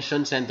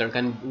Convention Center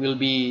will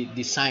be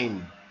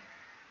designed,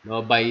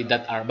 no, by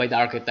the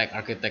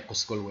architect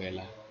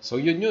Coscolwela.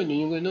 So yun.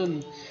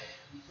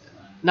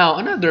 Now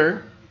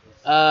another,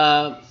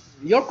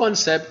 your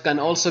concept can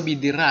also be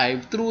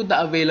derived through the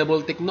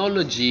available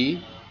technology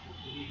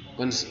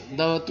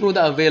through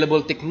the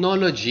available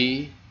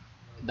technology,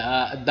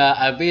 the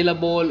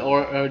available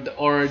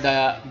or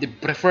the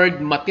preferred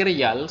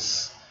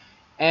materials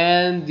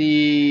and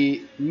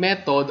the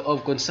method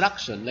of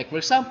construction. Like for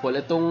example,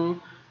 itong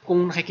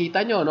kung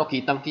nakikita nyo, no,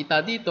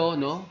 kitang-kita dito,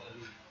 no,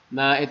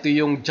 na ito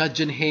yung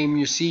Guggenheim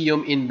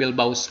Museum in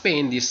Bilbao,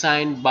 Spain,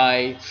 designed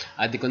by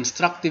the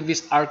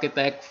constructivist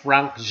architect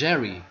Frank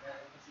Gehry.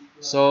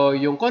 So,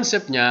 yung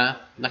concept niya,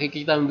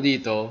 nakikita mo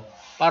dito,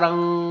 parang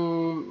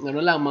ano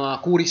lang,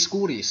 mga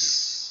kuris-kuris.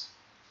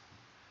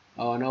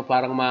 No,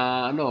 parang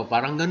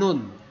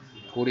ganun.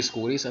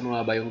 Kuris-kuris, ano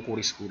nga ba yung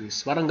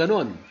kuris-kuris? Parang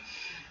ganun.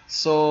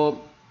 So,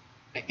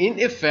 in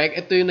effect,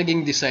 ito yung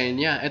naging design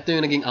niya. Ito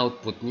yung naging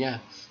output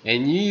niya.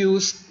 And you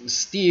used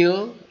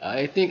steel.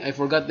 I think I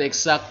forgot the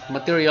exact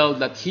material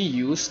that he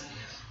used,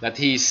 that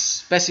he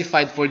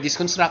specified for this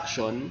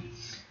construction.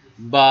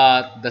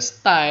 But the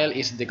style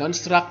is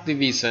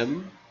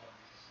deconstructivism,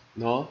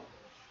 no?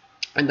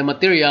 And the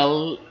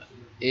material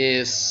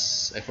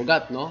is, I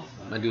forgot, no?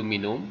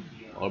 Aluminum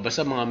or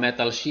basta mga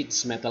metal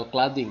sheets, metal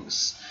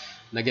claddings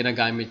na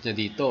ginagamit niya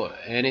dito.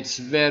 And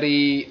it's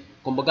very,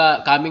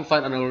 kumbaga, coming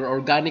from an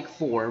organic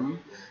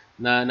form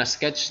na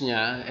sketch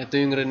niya, ito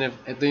yung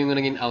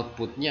naging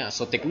output niya.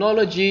 So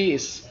technology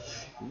is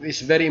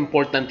very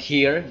important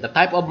here. The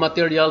type of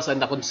materials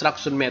and the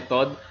construction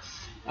method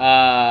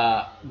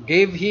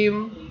gave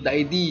him the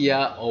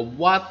idea of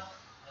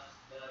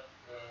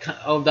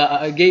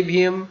gave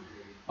him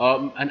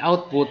an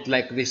output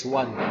like this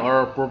one,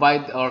 or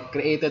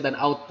created an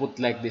output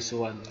like this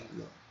one.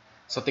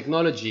 So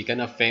technology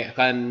can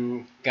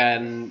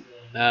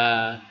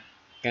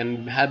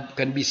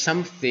be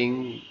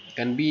something,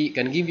 can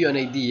give you an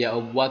idea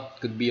of what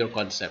could be your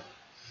concept.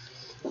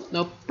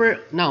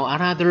 Now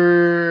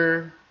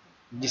another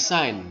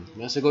design.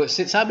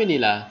 Sabi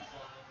nila,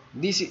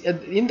 this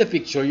in the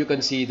picture you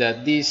can see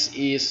that this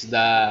is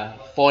the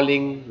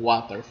falling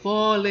water.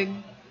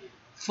 Falling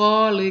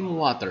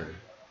water.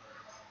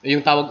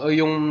 Yung tawag o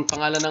yung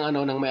pangalan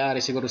ng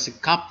may-ari siguro si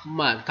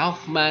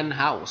Kaufman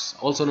House,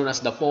 also known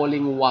as the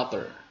Falling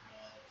Water.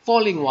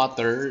 Falling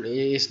Water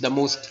is the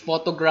most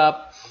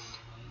photographed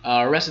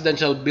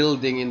residential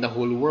building in the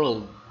whole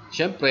world.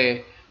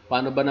 Siyempre,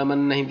 paano ba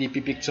naman na hindi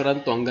pipicturean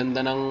to? Ang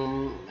ganda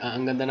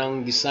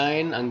ng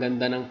design, ang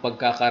ganda ng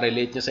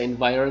pagkaka-relate niya sa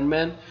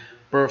environment.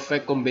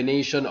 Perfect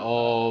combination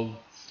of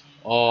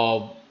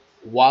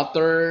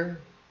water,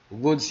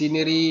 good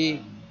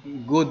scenery,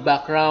 good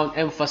background,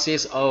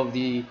 emphasis of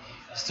the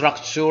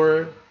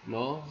structure,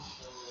 no?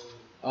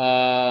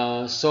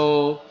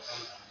 So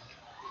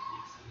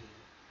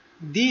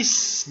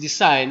this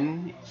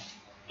design,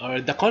 or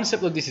the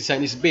concept of this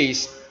design, is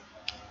based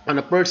on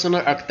a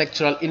personal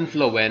architectural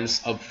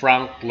influence of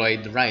Frank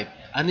Lloyd Wright.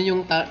 Ano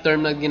yung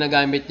term na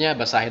ginagamit niya?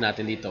 Basahin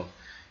natin dito.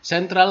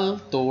 Central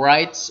to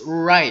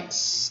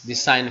Wright's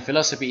design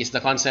philosophy is the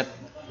concept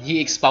he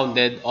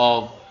expounded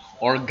of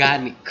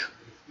organic.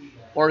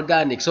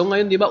 So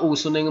ngayon, di ba,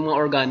 uso na yung mga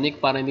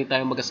organic para hindi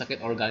tayo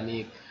magkasakit.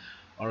 Organic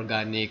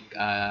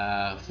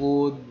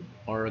food,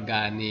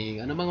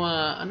 organic. Ano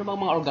bang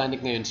mga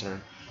organic ngayon, sir?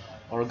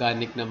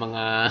 Organic na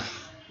mga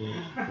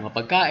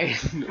pagkain.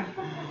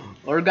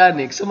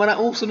 Organic. So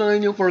uso na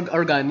ngayon yung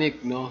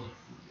organic, no?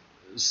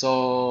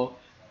 So,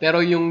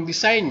 pero yung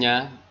design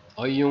niya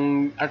o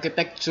yung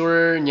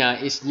architecture niya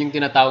is yung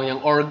tinatawag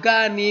niyang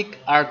organic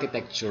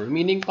architecture,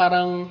 meaning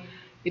parang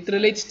it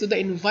relates to the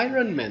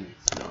environment,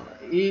 no?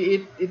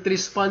 It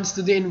responds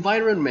to the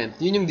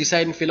environment. Yun yung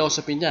design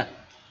philosophy niya.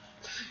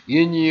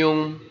 Yun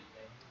yung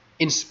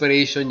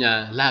inspiration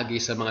niya lagi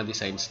sa mga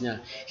designs niya.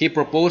 He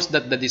proposed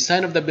that the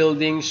design of the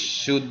building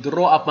should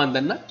draw upon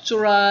the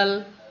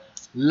natural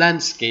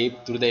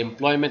landscape through the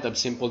employment of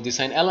simple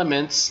design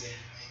elements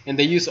and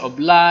the use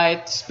of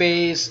light,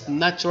 space,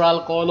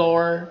 natural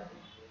color.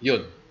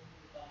 Yun.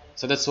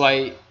 So that's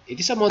why it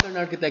is a modern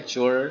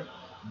architecture,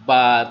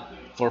 but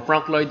for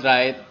Frank Lloyd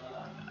Wright,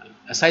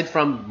 aside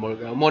from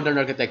modern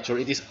architecture,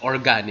 it is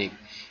organic,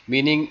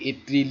 meaning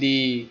it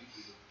really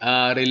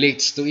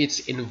relates to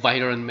its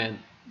environment.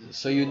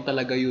 So yun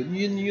talaga yun,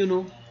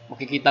 no?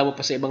 Makikita mo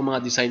pa sa ibang mga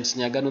designs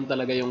niya, ganun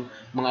talaga yung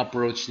mga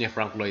approach ni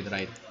Frank Lloyd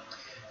Wright.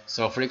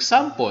 So for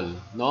example,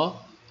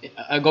 no,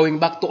 going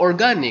back to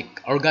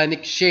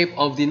organic shape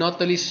of the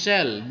Nautilus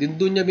shell,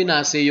 doon niya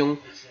binase yung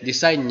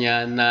design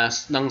niya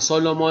ng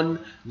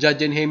Solomon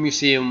Guggenheim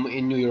Museum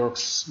in New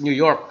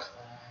York.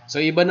 So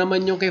iba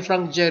naman yung kay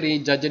Frank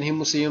Gehry, Guggenheim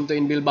Museum to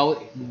in Bilbao,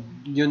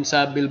 yun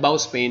sa Bilbao,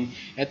 Spain.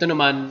 Ito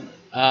naman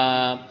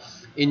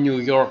in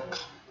New York,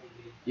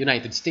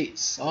 United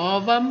States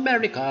of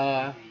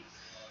America.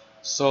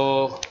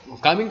 So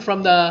coming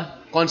from the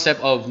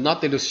concept of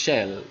Nautilus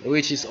shell,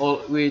 it's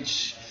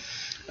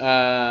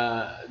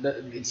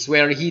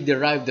where he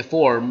derived the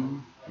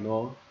form,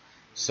 no?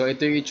 So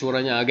ito yung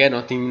itsura niya. Again,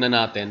 tingnan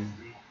natin.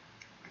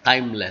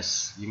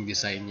 Timeless yung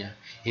design niya.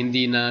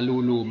 Hindi na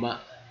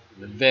luluma.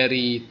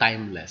 Very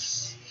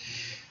timeless.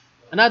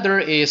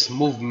 Another is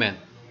movement.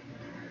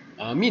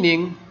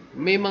 Meaning,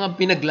 may mga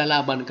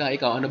pinaglalaban ka.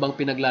 Ikaw, ano bang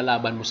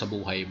pinaglalaban mo sa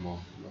buhay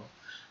mo? No?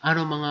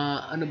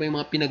 Ano ba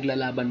yung mga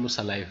pinaglalaban mo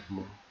sa life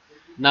mo?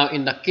 Now,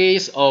 in the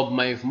case of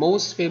my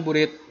most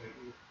favorite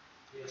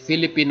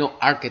Filipino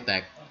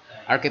Architect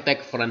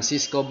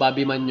Francisco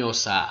Bobby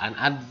Manyosa, an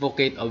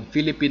advocate of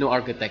Filipino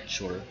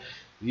architecture,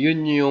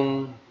 yun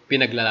yung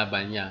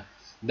pinaglalaban niya.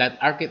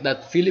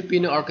 That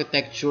Filipino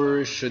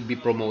architecture should be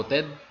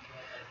promoted.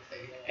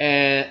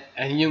 And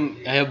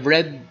I have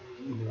read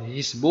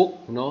his book,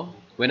 no?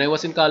 When I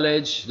was in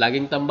college,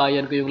 laging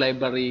tambayan ko yung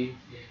library.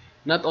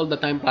 Not all the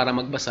time para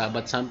magbasa,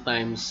 but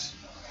sometimes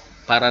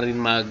para rin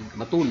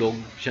matulog.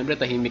 Siyempre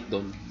tahimik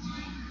doon.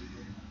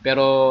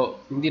 Pero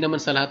hindi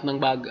naman sa lahat ng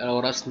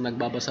oras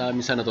nagbabasa,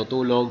 minsan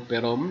natutulog,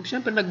 pero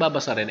syempre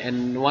nagbabasa rin.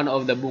 And one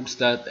of the books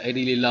that I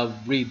really love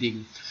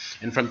reading,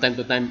 and from time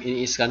to time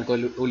iniiskan ko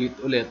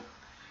ulit-ulit,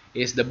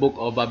 is the book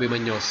of Bobby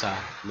Manyosa,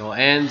 no?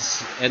 And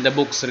the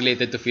books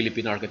related to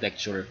Philippine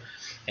architecture.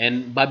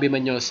 And Bobby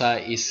Manyosa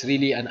is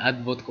really an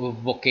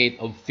advocate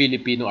of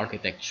Filipino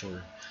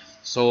architecture.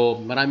 So,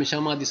 marami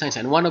siyang mga designs.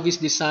 And one of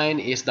his design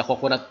is the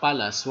Coconut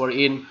Palace,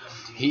 wherein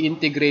he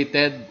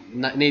integrated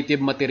native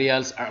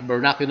materials,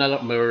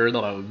 vernacular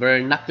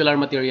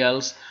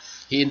materials.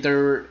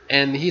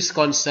 And his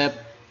concept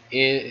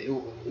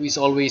is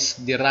always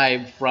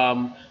derived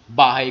from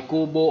bahay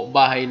kubo,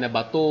 bahay na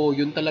bato.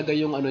 Yun talaga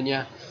yung ano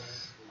niya.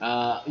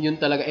 Yun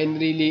talaga. And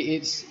really,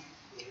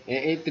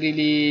 it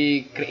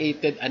really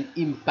created an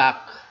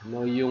impact,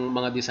 no, yung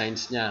mga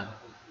designs niya.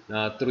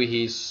 Through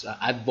his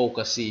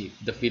advocacy,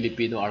 the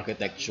Filipino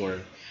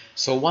architecture.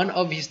 So some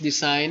of these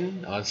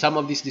designs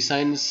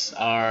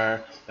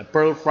are the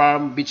Pearl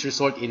Farm Beach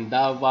Resort in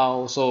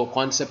Davao. So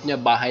concept niya,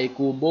 bahay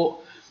kubo.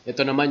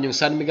 Ito naman yung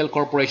San Miguel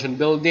Corporation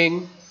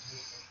Building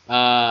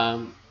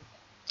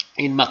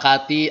in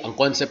Makati. Ang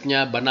concept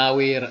niya,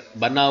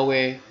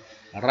 Banawe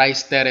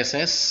Rice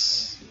Terraces.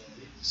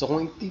 So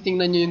kung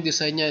titingnan niyo yung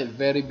design niya,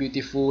 very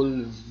beautiful,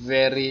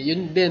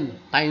 yun din,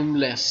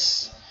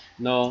 timeless,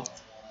 no?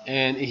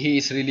 And he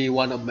is really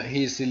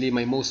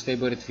my most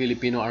favorite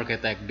Filipino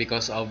architect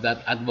because of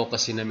that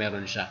advocacy na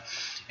meron siya.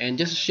 And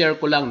just share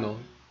ko lang, no,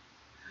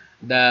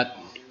 that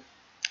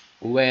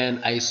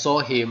when I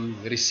saw him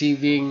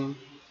receiving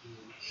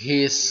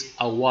his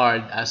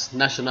award as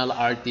National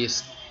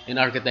Artist in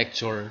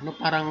Architecture, no,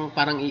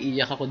 parang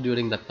iiyak ako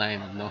during that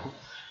time, no?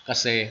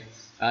 Kasi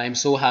I'm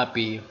so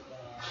happy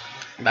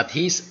that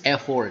his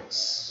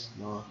efforts,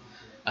 no,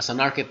 as an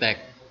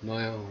architect, no,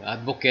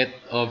 advocate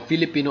of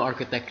Filipino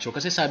architecture,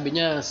 kasi sabi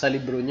niya sa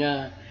libro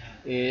niya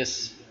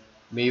is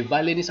may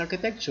Balinese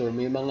architecture,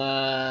 may mga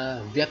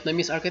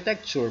Vietnamese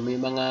architecture, may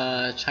mga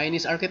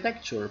Chinese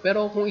architecture.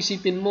 Pero kung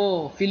isipin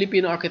mo,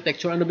 Filipino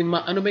architecture, ano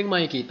ba yung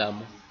makikita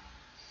mo?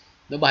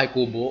 No, bahay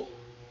kubo?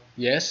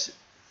 Yes.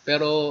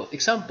 Pero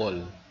example,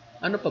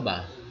 ano pa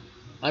ba?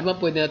 Ano ba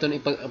pwede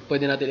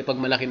natin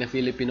ipagmalaki na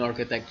Filipino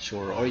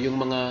architecture or yung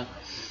mga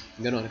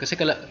ganon? Kasi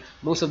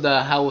most of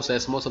the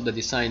houses, most of the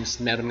designs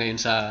meron ngayon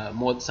sa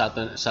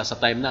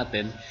time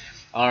natin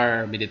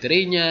are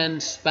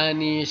Mediterranean,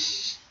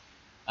 Spanish,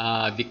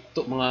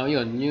 mga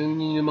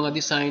yung mga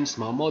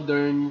designs, mga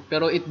modern,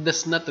 pero it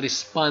does not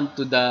respond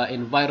to the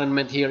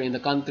environment here in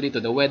the country, to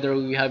the weather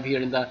we have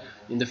here in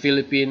the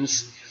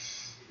Philippines,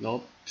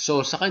 no? So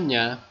sa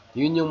kanya,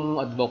 yun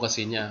yung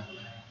advocacy niya.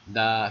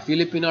 The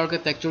Filipino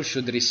architecture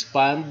should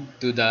respond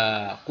to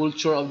the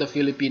culture of the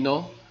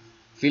Filipino.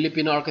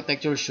 Filipino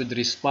architecture should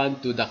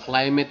respond to the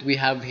climate we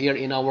have here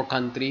in our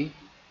country.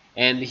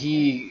 And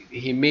he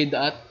made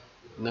that.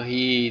 No,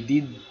 he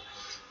did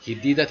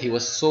that. He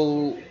was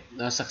so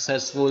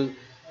successful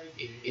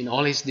in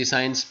all his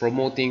designs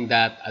promoting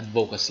that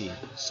advocacy.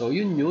 So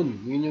yun.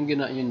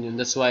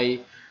 That's why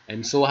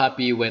I'm so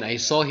happy when I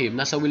saw him.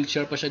 Nasa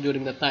wheelchair pa siya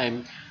during the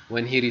time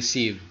when he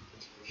received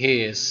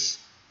his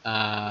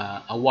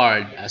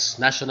award as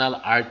National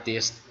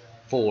Artist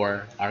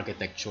for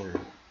Architecture.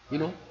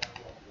 You know?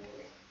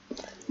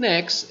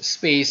 Next,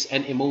 space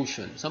and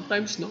emotion.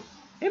 Sometimes, no?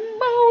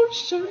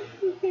 Emotion.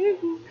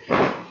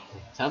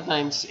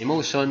 Sometimes,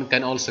 emotion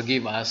can also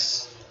give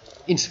us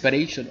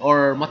inspiration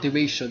or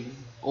motivation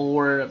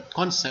or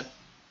concept.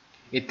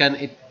 It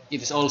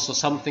is also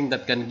something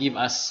that can give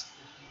us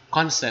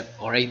concept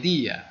or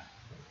idea.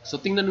 So,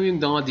 tingnan mo yung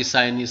mga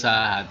design ni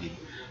Zaha Hadid.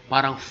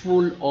 Parang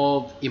full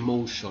of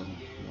emotion.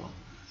 No?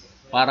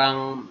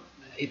 Parang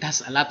it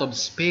has a lot of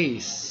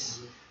space,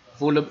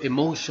 full of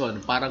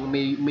emotion. Parang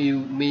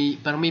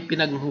may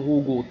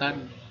pinaghuhugutan.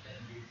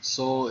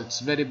 So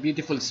it's very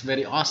beautiful, it's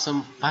very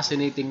awesome,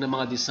 fascinating na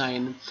mga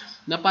design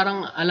na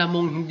parang alam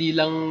mong hindi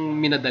lang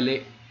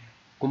minadali.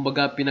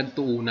 Kumbaga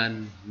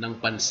pinagtuunan ng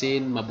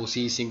pansin,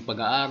 mabusising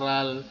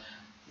pag-aaral,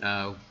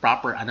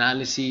 proper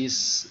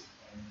analysis,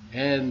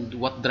 and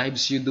what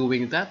drives you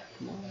doing that?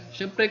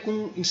 Siyempre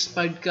kung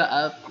inspired ka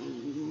at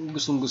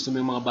gustong-gusto mo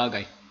yung mga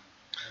bagay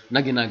na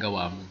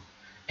ginagawa mo.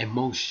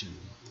 Emotion.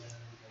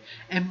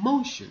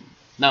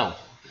 Now,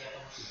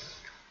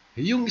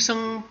 yung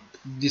isang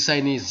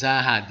design ni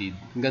Zaha Hadid,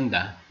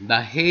 ganda.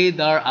 The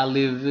Heydar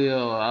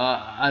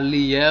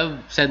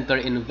Aliyev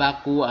Center in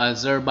Baku,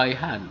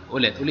 Azerbaijan.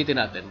 Ulitin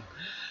natin.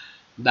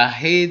 The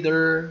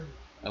Heydar,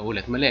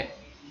 mali.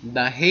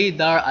 The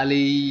Haydar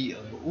Ali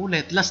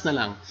ulit, last na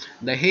lang.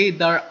 The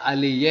Haydar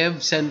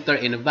Aliyev Center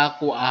in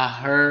Baku,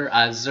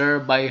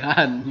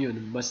 Azerbaijan.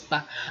 Yun,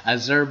 basta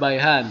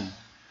Azerbaijan,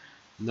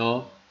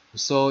 no?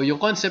 So, yung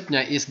concept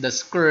niya is the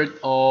skirt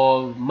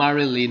of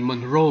Marilyn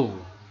Monroe.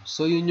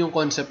 So, yun yung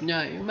concept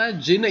niya.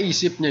 Imagine,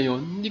 naisip niya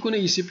yun. Hindi ko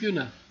naisip yun,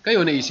 ah.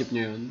 Kayo, naisip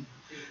niyo yun?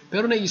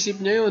 Pero naisip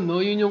niya yun,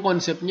 no? Yun yung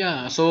concept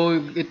niya. So,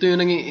 ito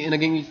yung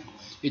naging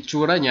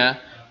itsura niya.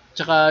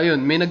 Tsaka, yun,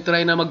 may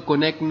nag-try na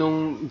mag-connect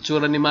nung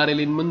itsura ni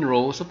Marilyn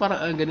Monroe. So,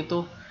 para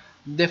ganito.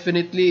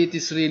 Definitely, it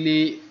is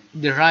really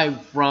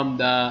derived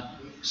from the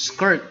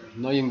skirt,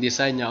 no? Yung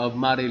design niya of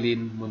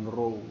Marilyn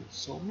Monroe.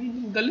 So,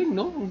 ang galing,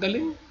 no? Ang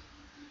galing.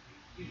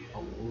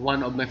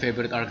 One of my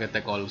favorite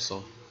architect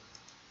also.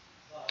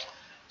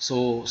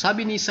 So,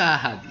 sabi ni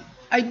Zaha Hadid,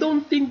 I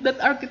don't think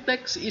that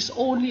architects is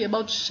only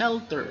about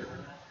shelter.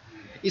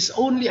 It's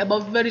only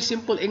about very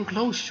simple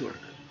enclosure.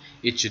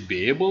 It should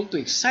be able to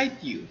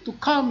excite you, to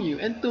calm you,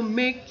 and to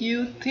make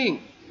you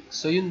think.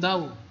 So, yun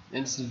daw.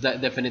 And it's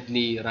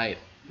definitely right.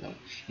 No?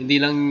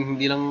 Hindi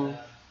lang,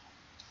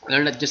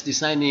 we're not just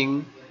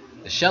designing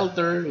the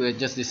shelter, we're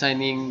just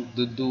designing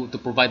to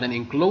provide an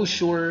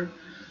enclosure,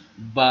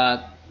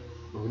 but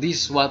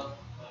this is what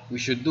we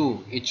should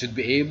do. It should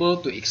be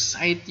able to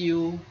excite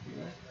you,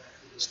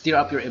 stir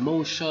up your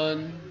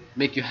emotion,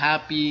 make you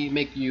happy,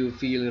 make you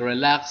feel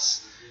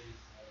relaxed,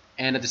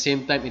 and at the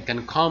same time, it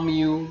can calm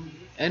you,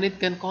 and it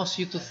can cause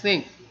you to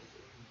think,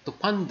 to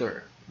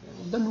ponder.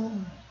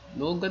 Ganun.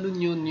 No?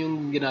 Ganun yun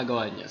yung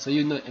ginagawa niya. So,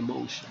 yun yung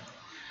emotion.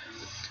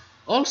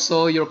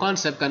 Also, your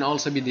concept can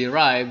also be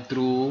derived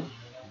through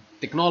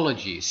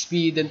technology,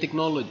 speed and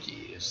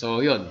technology. So,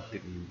 yun.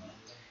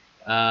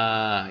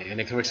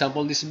 Like for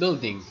example, this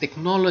building,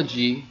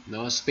 technology,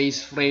 no,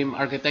 space frame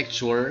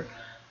architecture,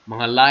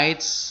 mga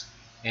lights,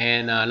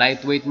 and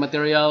lightweight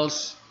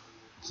materials,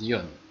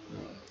 yun.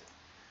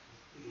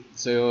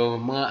 So,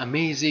 mga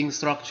amazing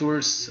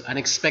structures,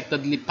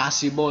 unexpectedly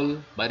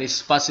possible, but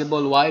it's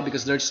possible, why?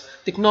 Because there's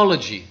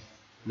technology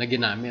na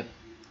ginamit.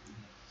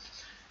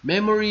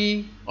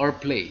 Memory or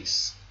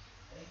place.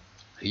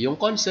 Yung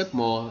concept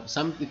mo,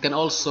 it can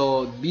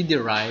also be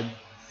derived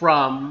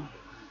from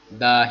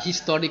the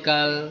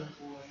historical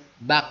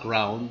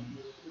background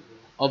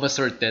of a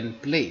certain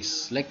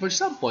place. Like for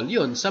example,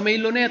 yun, sa may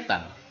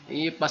Luneta,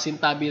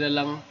 ipasintabi na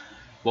lang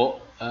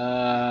po,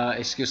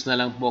 excuse na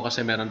lang po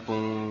kasi meron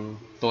pong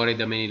Torre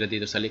de Manila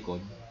dito sa likod.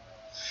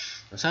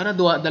 Sana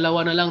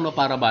dalawa na lang, no,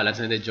 para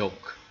balance, na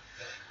joke.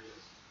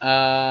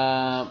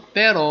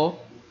 Pero,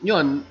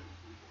 yun,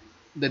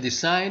 the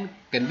design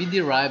can be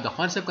derived, the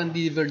concept can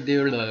be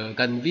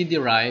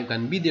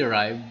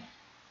derived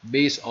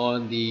based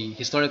on the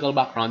historical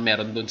background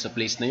meron dun sa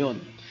place na yun.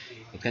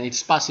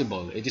 It's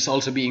possible. It is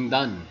also being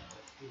done.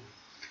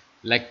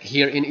 Like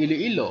here in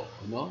Iloilo,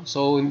 no?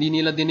 So, hindi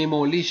nila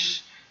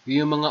dinemolish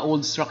yung mga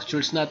old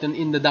structures natin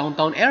in the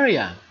downtown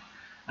area.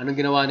 Anong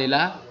ginawa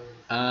nila?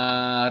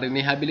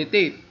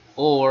 Rehabilitate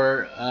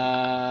or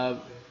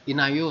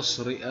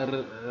inayos,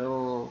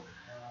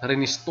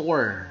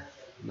 restore,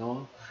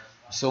 no?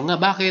 So nga,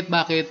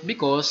 bakit?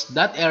 Because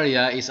that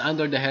area is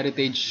under the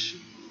heritage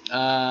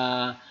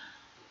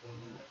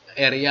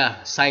area,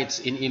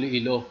 sites in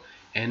Iloilo.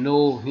 And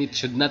no, it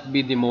should not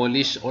be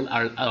demolished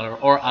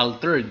or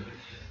altered.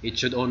 It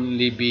should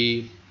only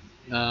be,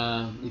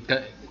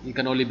 it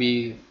can only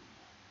be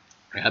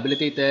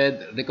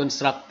rehabilitated,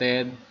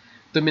 reconstructed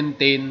to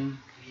maintain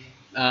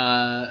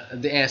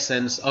the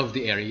essence of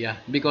the area.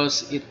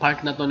 Because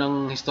part na to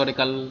ng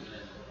historical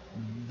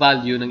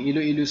value ng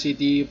Iloilo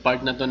City,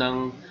 part na to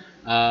ng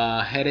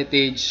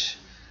heritage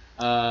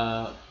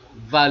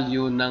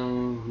value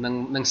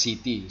ng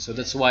city. So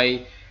that's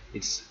why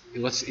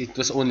it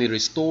was only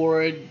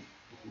restored.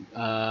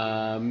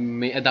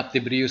 May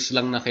adaptive reuse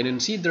lang na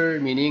kinonsider,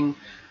 meaning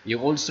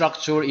yung old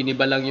structure,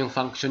 iniba lang yung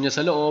function niya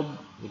sa loob.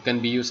 It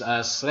can be used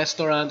as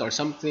restaurant or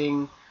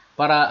something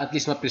para at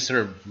least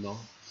ma-preserve, no?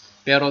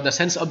 Pero the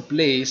sense of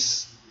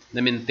place na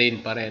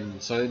maintain pa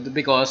rin. So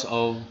because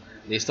of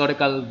the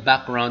historical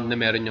background na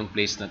meron yung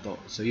place na to.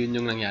 So yun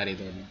yung nangyari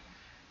doon.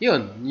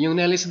 Yun, yung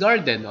Nelly's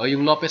Garden o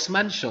yung Lopez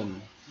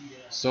Mansion.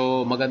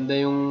 So maganda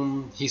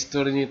yung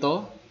history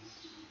nito.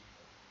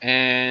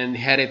 And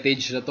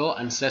heritage na to,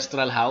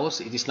 ancestral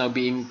house, it is now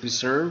being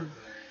preserved.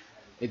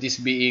 It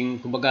is being,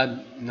 kumbaga,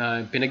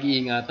 na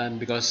pinag-iingatan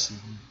because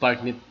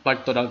part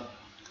to the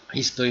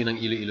history ng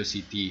Iloilo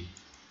City.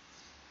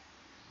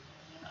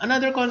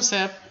 Another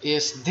concept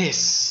is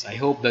this. I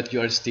hope that you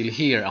are still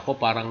here.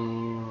 Ako parang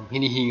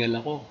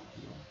hinihingal ako.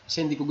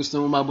 Kasi hindi ko gusto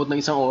umabot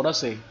ng isang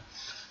oras eh.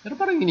 Pero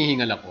parang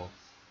hinihingal ako.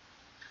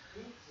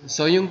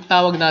 So yung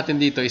tawag natin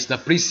dito is the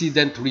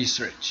precedent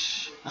research.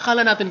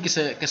 Akala natin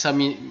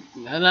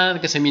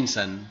kasi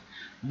minsan,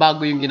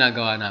 bago yung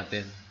ginagawa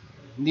natin.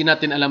 Hindi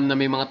natin alam na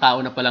may mga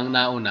tao na palang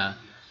nauna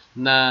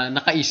na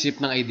nakaisip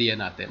ng idea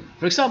natin.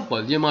 For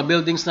example, yung mga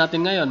buildings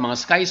natin ngayon,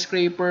 mga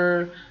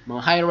skyscraper,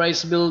 mga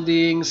high-rise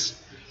buildings,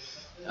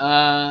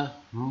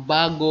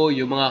 bago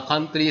yung mga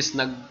countries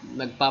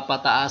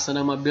nagpapataasan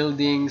ng mga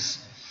buildings,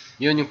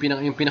 Yun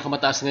yung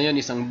pinakamataas ngayon,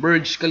 isang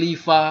Burj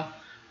Khalifa,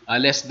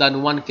 less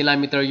than 1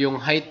 kilometer yung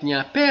height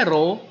niya.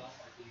 Pero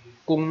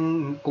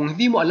kung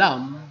hindi mo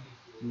alam,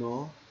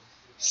 no,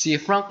 si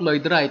Frank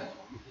Lloyd Wright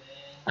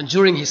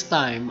during his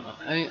time,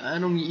 ay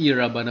anong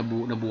era ba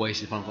nabuhay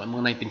si Frank Lloyd?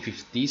 Mga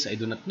 1950s, I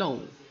do not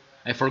know.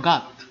 I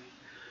forgot.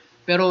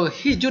 Pero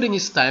during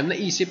his time,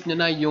 naisip niya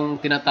na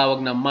yung tinatawag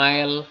na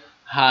Mile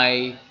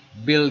High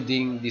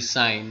Building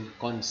Design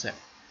concept.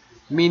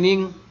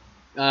 Meaning,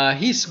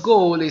 his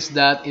goal is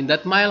that in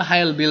that Mile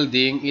High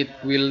building, it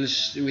will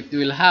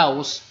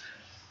house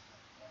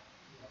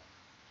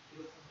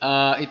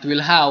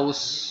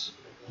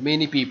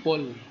many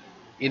people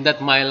in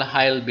that Mile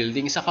High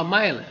building. Isa ka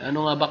mile.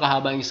 Ano nga ba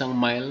kahaba ang isang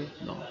mile?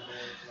 No?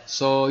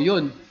 So,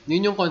 yun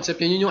yung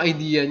concept niya, yun yung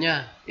idea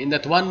niya. In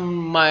that 1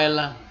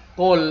 mile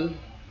tall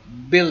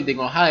building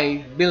o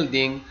high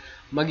building,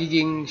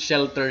 magiging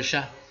shelter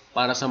siya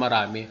para sa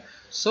marami.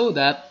 So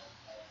that,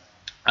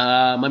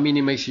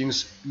 ma-minimize yung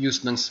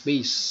use ng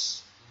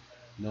space.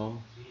 No?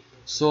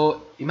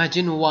 So,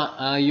 imagine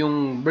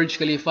yung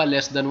Burj Khalifa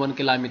less than 1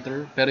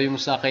 kilometer, pero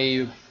yung sa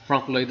kay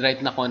Frank Lloyd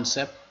Wright na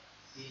concept,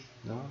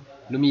 no?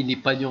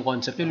 Lumilipad yung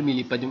concept niya,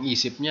 lumilipad yung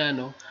isip niya,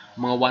 no?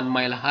 Mga 1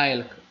 mile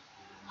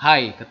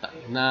high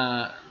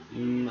na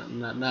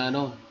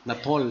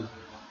tall,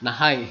 na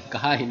high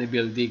na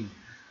building,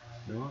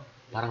 no?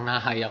 Parang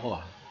na-high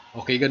ako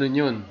Okay, ganun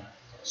yun.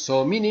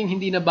 So, meaning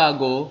hindi na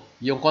bago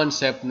yung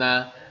concept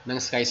ng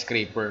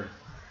skyscraper.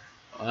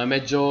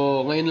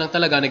 Medyo ngayon lang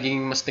talaga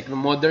naging mas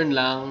modern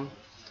lang,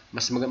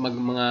 mas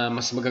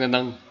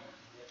magagandang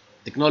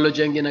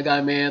technology ang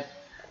ginagamit,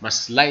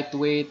 mas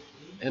lightweight,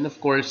 and of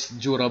course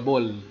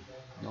durable,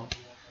 no?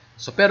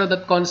 So pero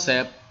that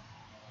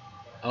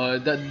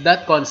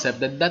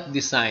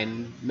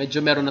design, medyo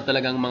meron na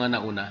talagang mga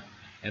nauna.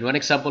 And one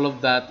example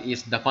of that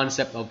is the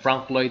concept of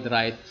Frank Lloyd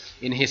Wright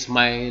in his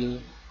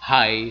Mile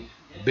High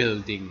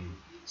building.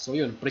 So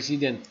yun,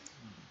 President.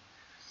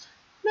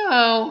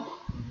 Now,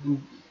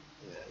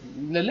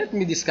 let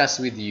me discuss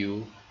with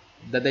you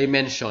the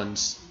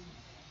dimensions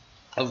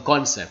of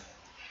concept.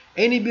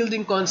 Any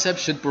building concept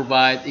should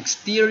provide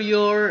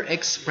exterior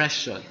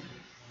expression.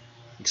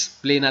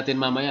 Explain natin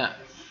mamaya.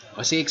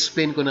 Kasi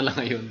explain ko na lang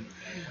ngayon.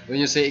 When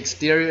you say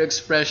exterior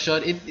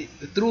expression,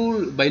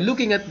 by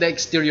looking at the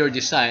exterior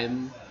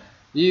design,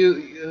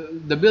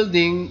 the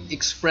building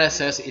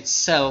expresses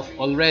itself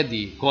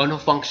already. Kung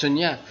anong function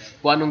niya,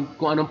 kung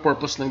anong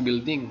purpose ng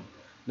building,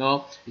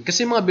 no?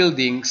 Kasi mga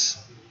buildings,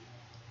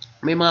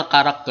 may mga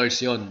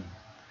characters 'yon.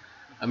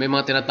 May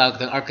mga tinatawag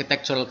ng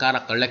architectural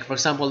character. Like for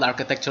example, the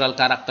architectural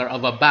character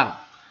of a bank.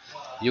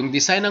 Yung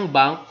design ng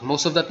bank,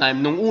 most of the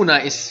time, nung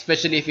una,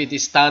 especially if it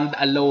is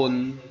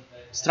stand-alone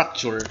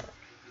structure,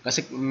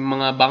 kasi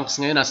mga banks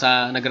ngayon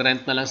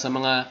nagre-rent na lang sa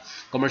mga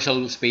commercial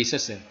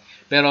spaces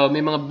Pero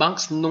may mga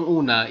banks nung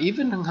una,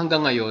 even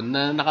hanggang ngayon,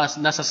 na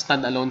nasa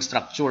stand-alone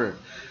structure.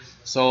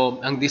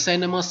 So, ang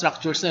design ng mga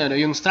structures na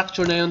yun, yung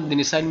structure na yun,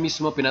 dinesign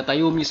mismo,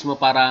 pinatayo mismo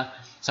para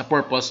sa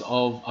purpose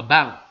of a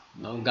bank.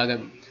 No?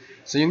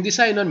 So, yung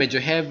design nun,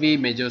 medyo heavy,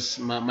 medyo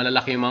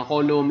malalaki yung mga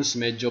columns,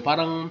 medyo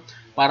parang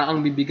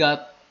ang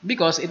bibigat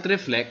because it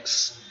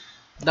reflects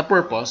the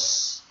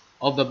purpose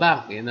of the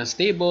bank. Na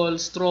stable,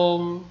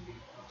 strong,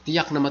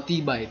 tiyak na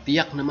matibay,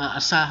 tiyak na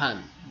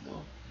maasahan.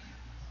 No?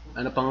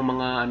 Ano pang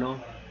mga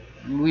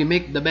we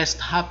make the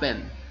best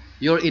happen.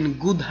 You're in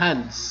good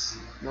hands.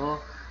 No?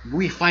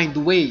 We find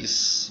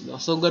ways. No?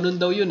 So, ganun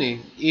daw yun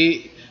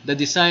The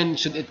design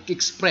should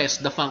express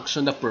the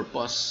function, the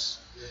purpose.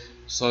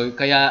 So,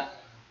 kaya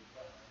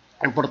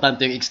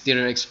importante yung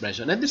exterior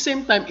expression. At the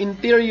same time,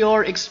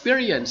 interior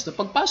experience. So,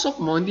 pagpasok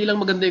mo, hindi lang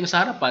maganda yung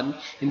sa harapan,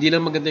 hindi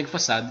lang maganda yung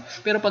facade,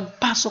 pero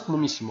pagpasok mo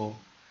mismo,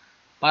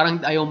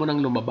 parang ayaw mo nang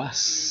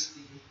lumabas.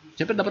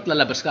 Siyempre, dapat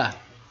lalabas ka.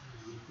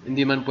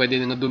 Hindi man pwede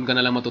na doon ka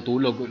na lang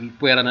matutulog.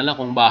 Pwera na lang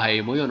kung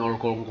bahay mo yon or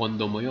kung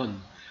kondo mo yon.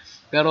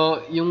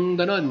 Pero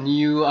yung ganon,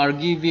 you are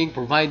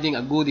providing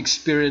a good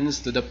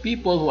experience to the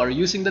people who are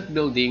using that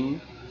building.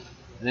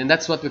 And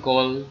that's what we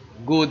call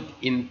good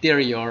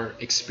interior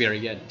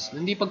experience.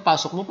 Hindi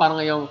pagpasok mo,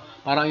 parang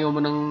ayaw mo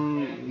nang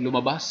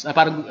lumabas.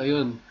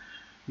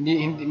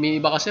 May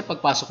iba kasi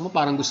pagpasok mo,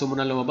 parang gusto mo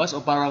nang lumabas, o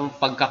parang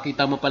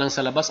pagkakita mo pa lang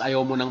sa labas,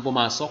 ayaw mo nang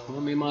pumasok.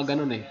 May mga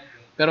ganun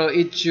Pero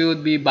it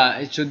should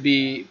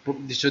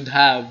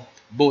have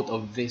both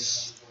of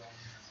this.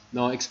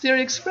 No, exterior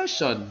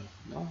expression.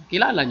 No?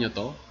 Kilala nyo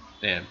to?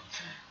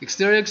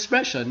 Exterior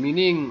expression,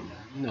 meaning,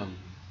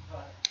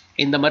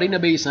 in the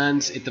Marina Bay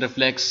Sands, it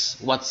reflects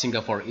what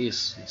Singapore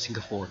is.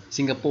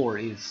 Singapore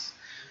is.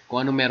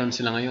 Kung ano meron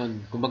sila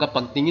ngayon. Kumbaga,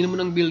 pag tingin mo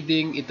ng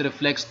building, it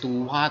reflects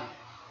to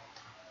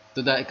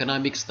the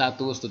economic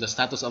status, to the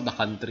status of the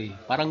country.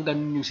 Parang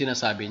ganun yung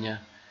sinasabi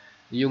niya.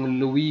 Yung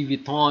Louis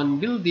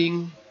Vuitton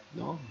building,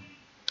 no?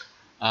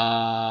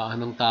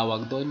 Anong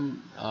tawag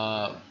doon?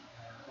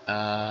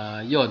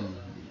 Yon.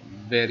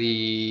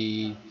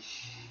 I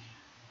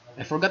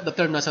forgot the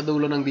term, nasa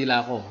dulo ng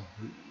dila ko.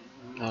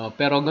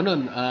 Pero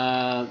ganun,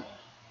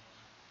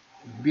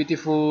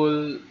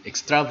 beautiful,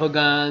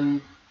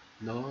 extravagant,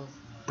 no?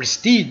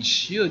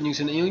 Prestige. Yun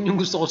yung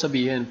gusto ko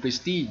sabihin.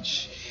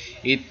 Prestige.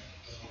 It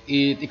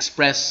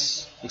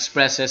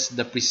expresses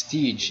the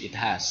prestige it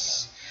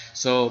has.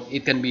 So,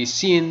 it can be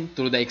seen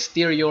through the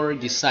exterior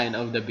design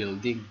of the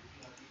building.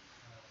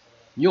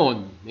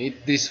 Yun.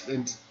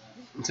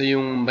 So,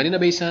 yung Marina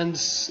Bay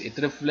Sands, it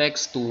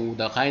reflects to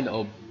the kind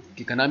of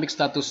economic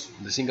status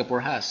that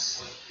Singapore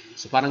has.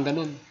 So, parang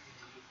ganun.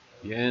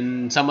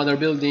 And some other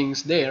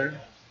buildings there.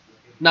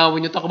 Now,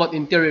 when you talk about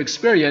interior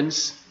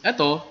experience,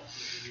 eto,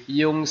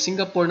 yung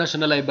Singapore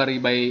National Library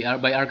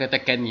by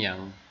architect Ken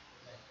Yang,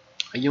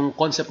 yung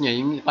concept niya,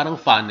 yung parang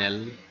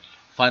funnel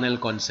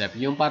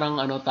concept. Yung parang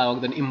ano tawag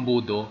doon,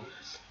 imbudo.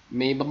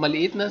 May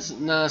maliit na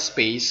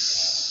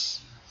space.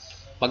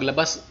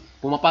 Paglabas,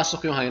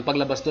 pumapasok yung hangin.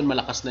 Paglabas doon,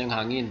 malakas na yung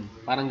hangin.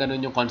 Parang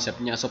ganun yung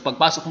concept niya. So,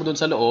 pagpasok mo doon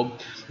sa loob,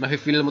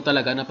 mafe-feel mo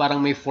talaga na parang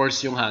may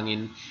force yung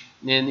hangin.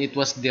 And it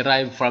was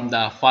derived from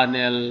the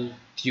funnel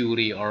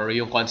theory or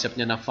yung concept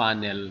niya na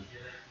funnel.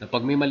 Na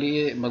pag may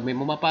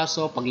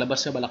pumapasok,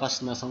 paglabas niya,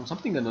 malakas na,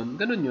 something ganun.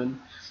 Ganun yun.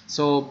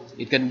 So,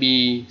 it can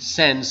be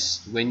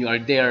sensed when you are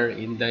there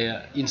in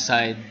the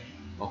inside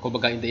o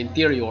kumbaga in the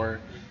interior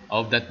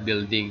of that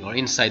building or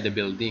inside the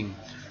building.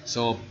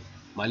 So,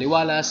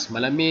 maliwalas,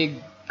 malamig,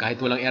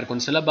 kahit walang aircon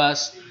sa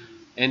labas,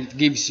 and it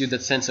gives you that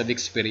sense of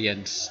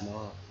experience,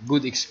 no?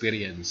 Good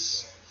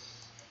experience.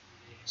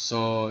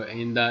 So,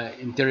 in the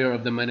interior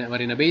of the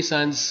Marina Bay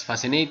Sands,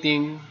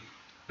 fascinating,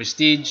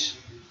 prestige,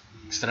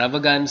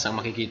 extravagance ang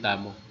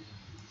makikita mo.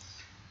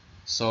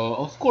 So,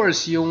 of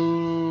course,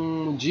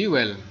 yung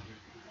Jewel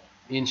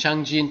in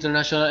Changi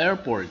International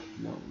Airport,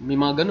 no? May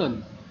mga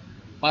ganun.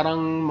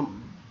 Parang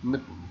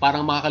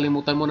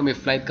makakalimutan mo na may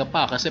flight ka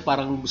pa kasi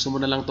parang gusto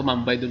mo na lang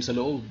tumambay dun sa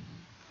loob.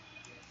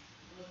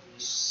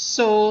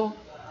 So,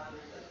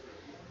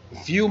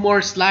 few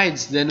more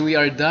slides, then we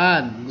are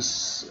done.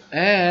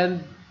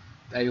 And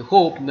I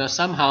hope na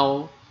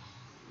somehow,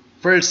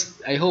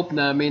 first, I hope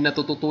na may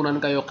natututunan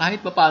kayo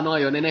kahit paano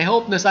ngayon. And I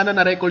hope na sana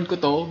na-record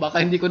ko to. Baka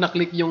hindi ko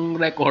na-click yung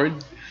record.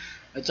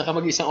 At saka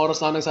mag-isang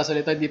oras na ako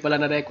nagsasalita, hindi pala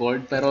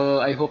na-record.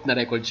 Pero I hope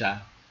na-record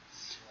siya.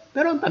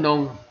 Pero ang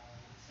tanong,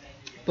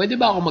 pwede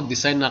ba ako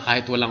mag-design na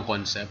kahit walang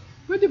concept?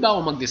 Pwede ba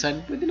ako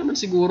mag-design? Pwede naman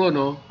siguro,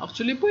 no?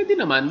 Actually, pwede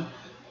naman.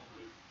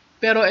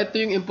 Pero ito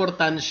yung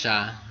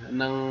importansya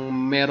ng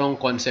merong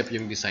concept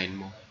yung design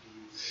mo.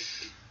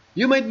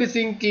 You might be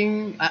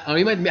thinking, or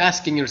you might be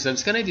asking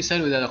yourselves, can I design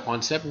without a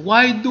concept?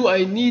 Why do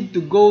I need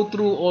to go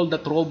through all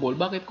the trouble?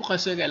 Bakit ko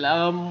kasi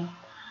kailangan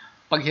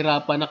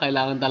paghirapan na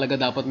kailangan talaga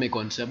dapat may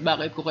concept?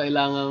 Bakit ko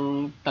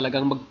kailangan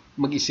talagang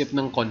mag-isip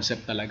ng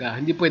concept talaga?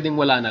 Hindi pwedeng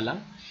wala na lang?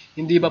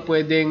 Hindi ba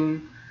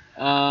pwedeng,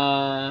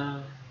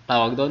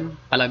 tawag doon,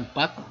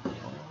 palagpat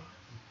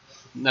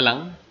na lang?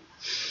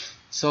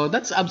 So,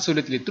 that's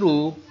absolutely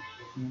true,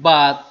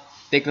 but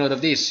take note of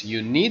this.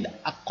 You need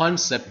a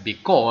concept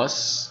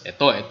because,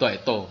 ito.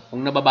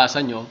 Kung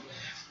nababasa nyo,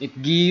 it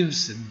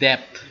gives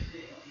depth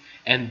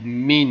and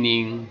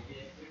meaning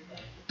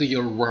to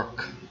your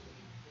work.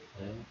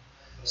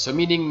 So,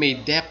 meaning may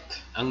depth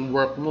ang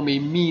work mo,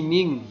 may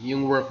meaning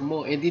yung work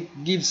mo, and it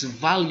gives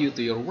value to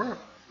your work.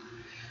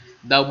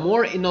 The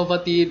more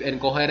innovative and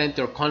coherent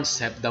your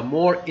concept, the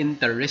more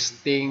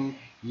interesting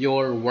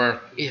your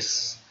work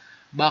is.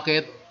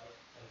 Bakit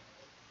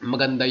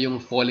maganda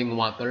yung falling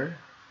water?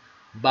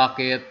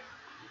 Bakit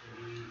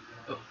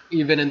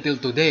even until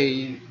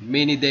today,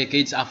 many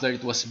decades after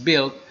it was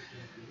built,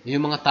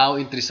 yung mga tao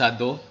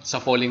interesado sa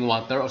falling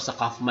water or sa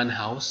Kaufman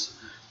House?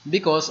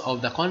 Because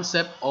of the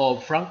concept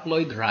of Frank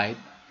Lloyd Wright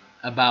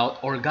about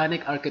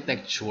organic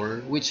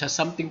architecture, which has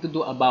something to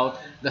do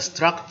about the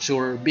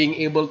structure being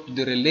able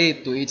to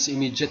relate to its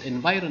immediate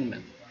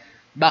environment.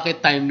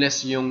 Bakit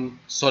timeless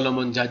yung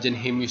Solomon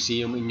Guggenheim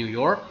Museum in New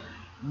York?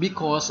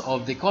 Because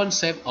of the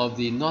concept of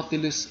the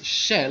Nautilus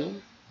shell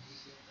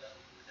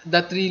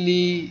that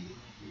really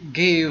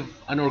gave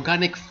an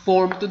organic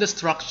form to the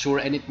structure,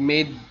 and it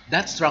made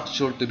that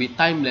structure to be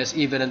timeless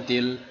even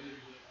until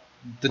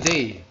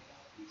today.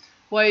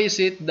 Why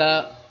is it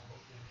the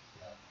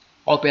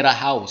Opera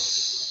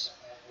House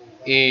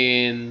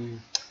in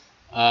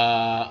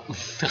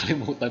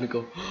nakalimutan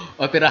ko.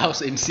 Opera House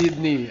in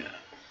Sydney,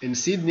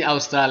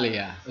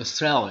 Australia.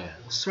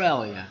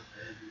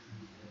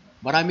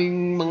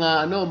 Maraming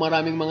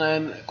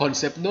mga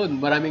concept doon,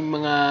 maraming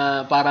mga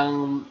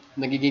parang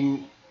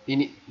nagiging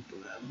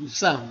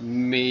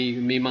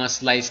may mga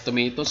sliced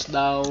tomatoes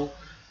daw,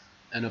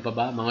 ano pa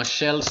ba, mga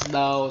shells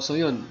daw. So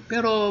yun.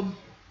 Pero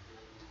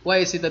why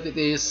is it that it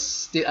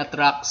still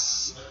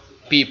attracts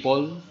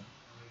people?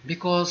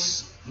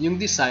 Because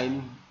yung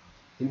design,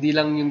 hindi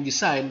lang yung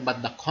design, but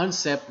the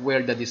concept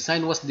where the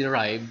design was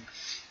derived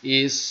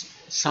is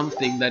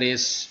something that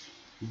is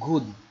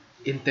good,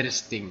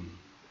 interesting,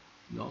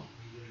 no?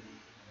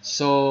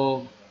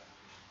 So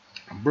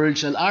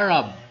Burj Al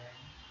Arab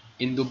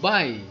in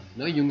Dubai,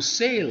 no, yung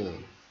sail.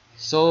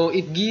 So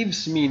it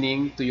gives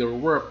meaning to your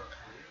work.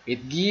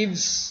 It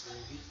gives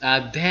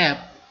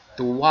depth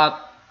to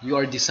what you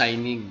are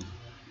designing.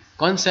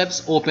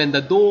 Concepts open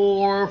the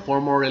door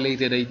for more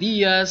related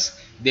ideas.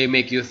 They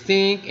make you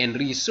think and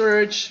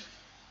research.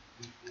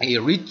 A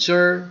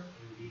richer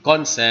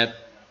concept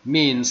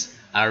means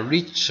a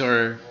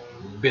richer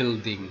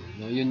building.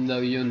 No, yun.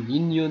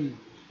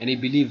 And I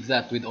believe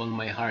that with all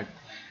my heart.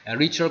 A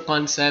richer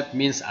concept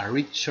means a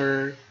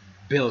richer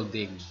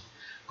building.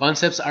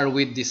 Concepts are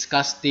what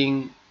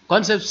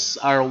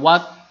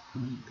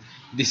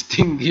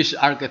distinguish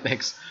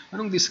architects.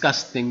 Anong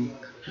disgusting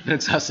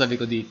nagsasabi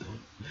ko dito?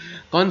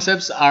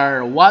 Concepts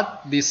are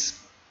what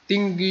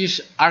distinguish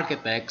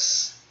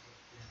architects.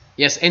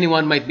 Yes,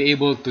 anyone might be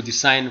able to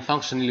design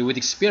functionally with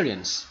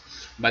experience,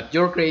 but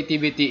your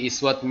creativity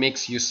is what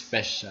makes you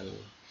special,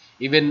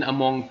 even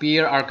among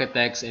peer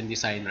architects and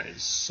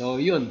designers. So,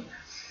 yun.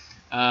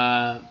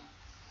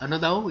 Ano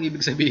daw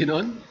ibig sabihin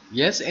nun?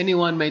 Yes,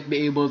 anyone might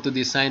be able to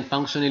design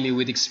functionally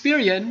with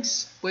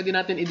experience. Pwede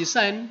natin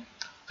i-design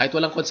kahit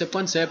walang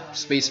concept,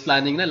 space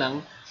planning na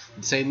lang,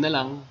 design na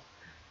lang.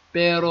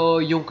 Pero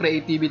yung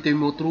creativity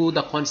mo through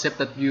the concept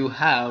that you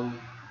have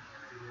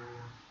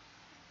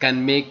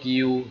can make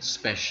you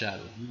special.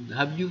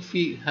 Have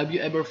you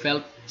ever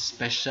felt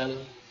special?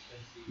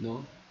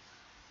 No?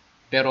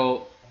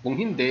 Pero kung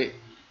hindi,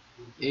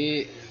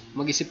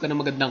 mag-isip ka ng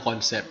magandang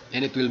concept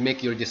and it will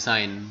make your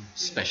design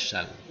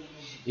special.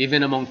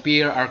 Even among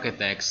peer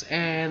architects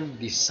and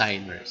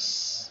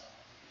designers.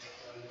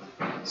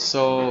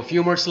 So,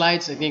 few more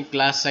slides. I think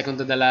second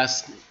to the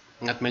last.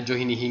 At medyo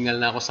hinihingal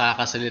na ako sa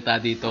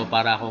kasalita dito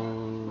para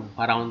akong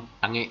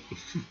tangi.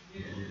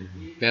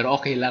 Pero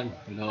okay lang.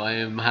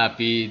 I'm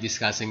happy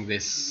discussing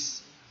this.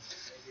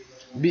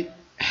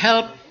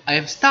 Help, I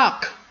am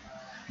stuck.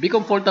 Be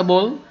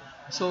comfortable.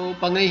 So,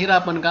 pag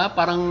nahihirapan ka,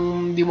 parang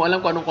hindi mo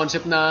alam kung anong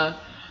concept na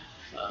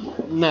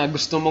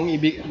gusto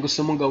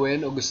mong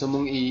gawin o gusto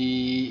mong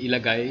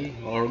ilagay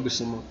or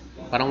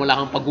parang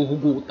wala kang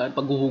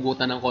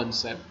paghuhugutan ng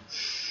concept.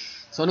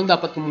 So, anong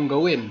dapat mong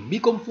gawin? Be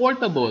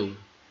comfortable.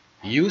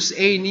 Use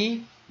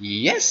any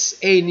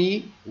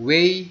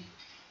way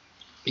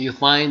you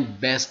find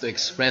best to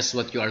express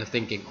what you are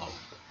thinking of.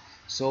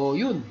 So,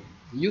 yun.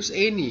 Use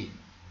any.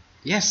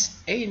 Yes,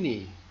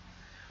 any.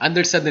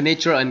 Understand the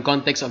nature and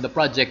context of the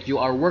project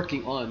you are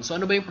working on. So,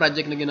 ano ba yung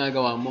project na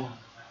ginagawa mo?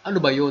 Ano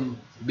ba yun?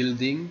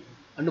 Building?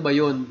 Ano ba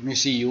yun?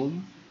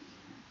 Museum?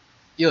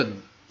 Yun.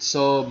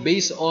 So,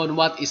 based on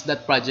what is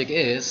that project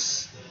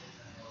is,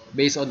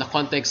 based on the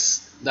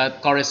context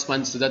that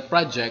corresponds to that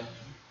project,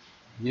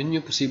 yun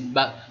yung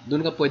doon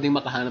ka pwedeng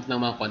makahanap ng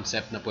mga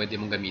concept na pwede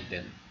mong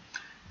gamitin.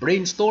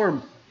 Brainstorm.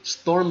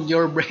 Storm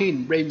your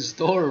brain.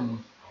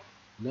 Brainstorm.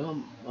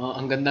 No?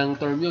 Ang gandang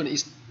term yun.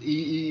 Is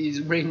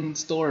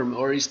brainstorm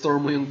or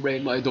storm mo yung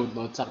brain mo. I don't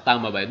know.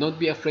 Tama ba?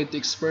 Don't be afraid to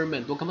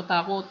experiment. Huwag kang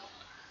matakot.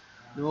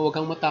 No, huwag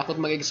kang matakot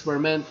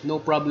mag-experiment. No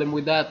problem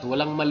with that.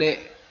 Walang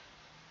mali.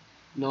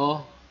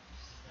 No?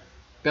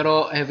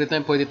 Pero every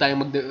time pwede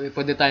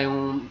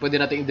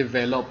nating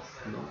i-develop,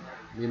 no?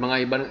 May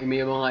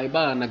mga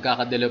iba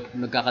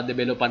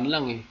nagkaka-developan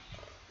lang eh.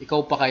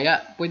 Ikaw pa kaya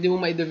pwede mo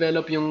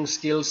ma-develop yung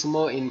skills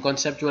mo in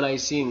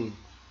conceptualizing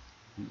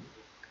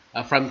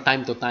from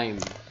time to time.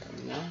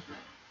 Yeah?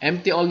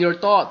 Empty all your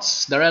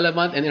thoughts, the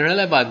relevant and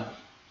irrelevant,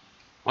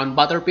 on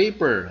butter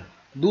paper.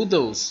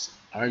 Doodles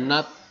are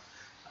not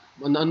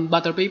on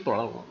butter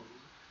paper.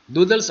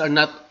 Doodles are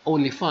not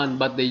only fun,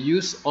 but they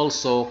usually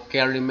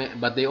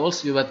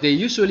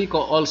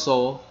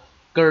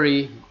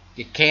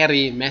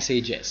carry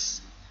messages.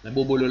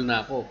 Nabubulol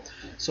na ako.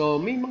 So,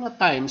 may mga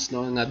times,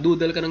 no, nga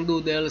doodle ka ng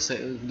doodle,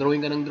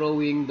 drawing ka ng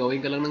drawing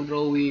ka lang ng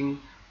drawing.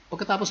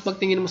 Pagkatapos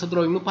pagtingin mo sa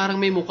drawing mo, parang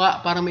may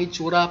muka, parang may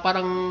itsura,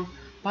 parang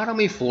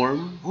may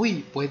form.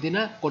 Uy, pwede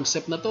na,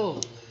 concept na to.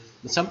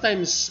 But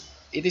sometimes,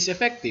 it is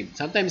effective.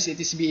 Sometimes,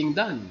 it is being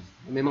done.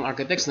 May mga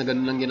architects na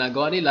ganun lang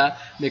ginagawa nila,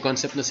 may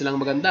concept na silang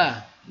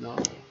maganda. No?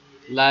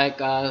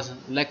 Like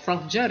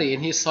Frank Gehry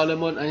in his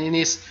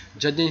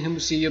Jardin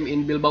Museum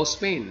in Bilbao,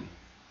 Spain.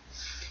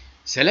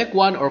 Select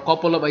one or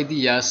couple of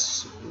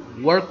ideas,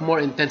 work more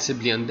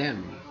intensively on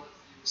them.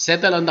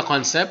 Settle on the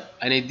concept,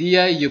 an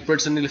idea you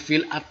personally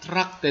feel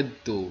attracted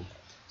to.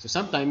 So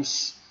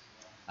sometimes,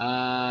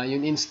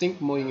 yung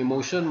instinct mo, yung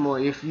emotion mo,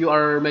 if you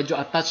are medyo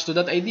attached to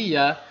that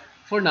idea,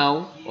 for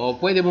now,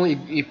 pwede mong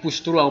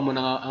i-push through mo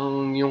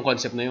yung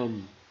concept na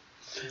yun.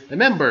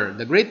 Remember,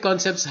 the great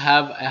concepts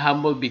have a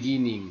humble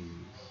beginning.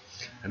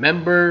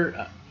 Remember,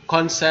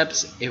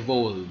 concepts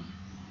evolve.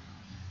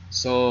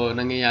 So,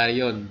 nangyayari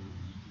yun.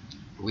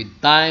 With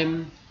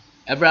time,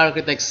 every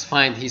architect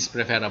find his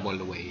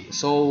preferable way.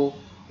 So,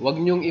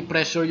 wag nyong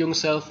i-pressure yung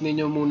self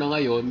ninyo muna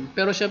ngayon,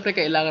 pero syempre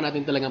kailangan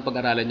natin talagang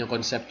pag-aralan yung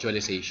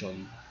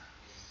conceptualization.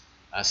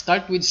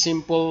 Start with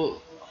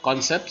simple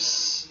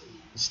concepts.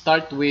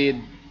 Start with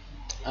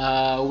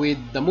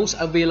the most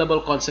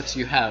available concepts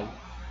you have.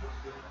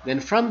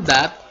 Then from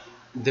that,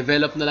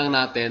 develop na lang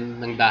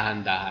natin ng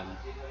dahan-dahan.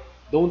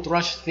 Don't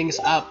rush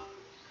things up.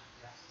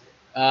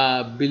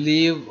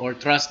 Believe or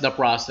trust the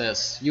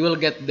process. You will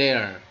get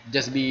there.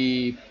 Just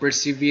be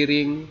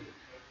persevering,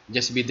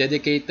 just be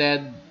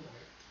dedicated,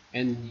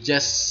 and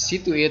just see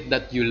to it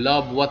that you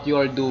love what you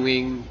are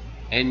doing,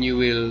 and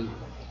you'll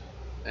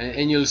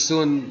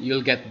soon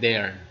get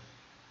there.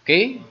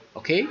 Okay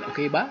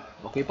ba?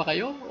 Okay pa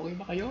kayo? Okay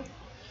pa kayo?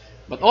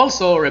 But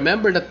also,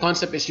 remember that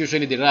concept is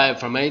usually derived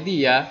from an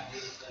idea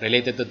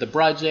related to the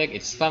project,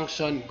 its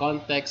function,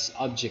 context,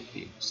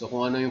 objective. So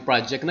kung ano yung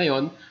project na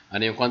yon,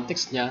 ano yung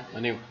context niya,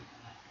 ano yung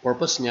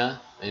purpose niya,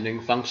 ano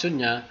yung function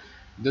niya,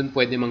 dun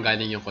pwede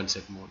manggaling yung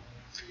concept mo.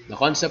 The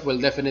concept will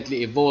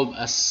definitely evolve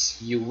as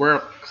you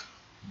work.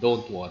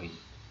 Don't worry.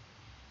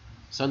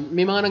 So,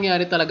 may mga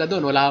nangyari talaga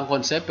doon. Wala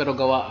kang concept, pero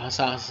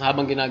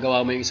habang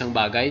ginagawa mo yung isang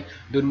bagay,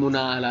 doon mo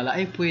naaalala,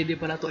 ay, pwede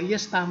pala to.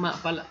 Yes, tama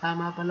pala.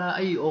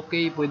 Ay,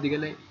 okay,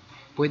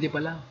 pwede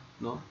pala.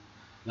 No?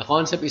 The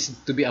concept is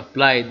to be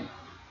applied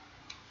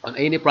on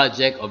any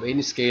project of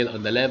any scale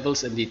on the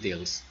levels and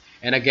details.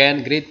 And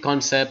again, great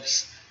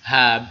concepts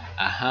have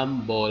a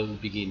humble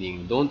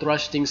beginning. Don't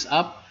rush things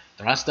up.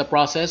 Trust the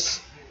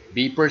process.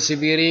 Be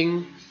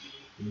persevering.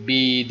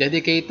 Be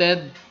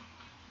dedicated.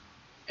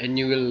 And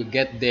you will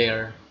get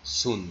there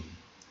soon.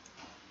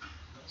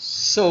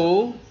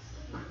 So,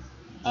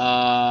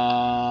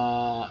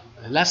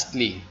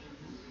 lastly,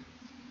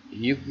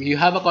 you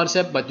have a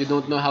concept but you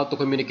don't know how to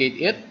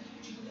communicate it.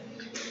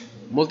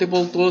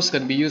 Multiple tools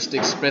can be used to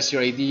express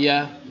your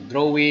idea,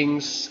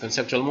 drawings,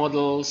 conceptual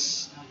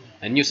models,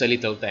 and use a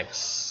little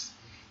text.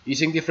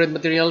 Using different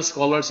materials,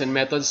 colors, and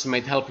methods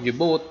might help you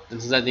both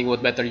understanding what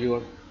better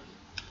you're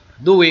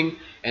doing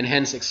and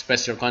hence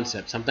express your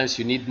concept. Sometimes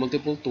you need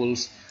multiple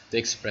tools to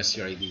express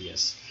your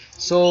ideas.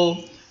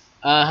 So,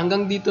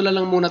 hanggang dito na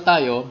lang muna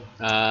tayo.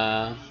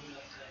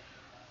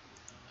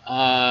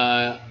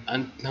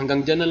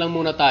 Hanggang dyan na lang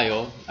muna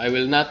tayo. I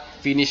will not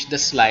finish the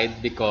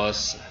slide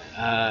because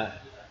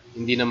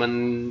hindi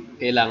naman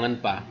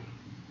kailangan pa.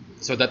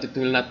 So that it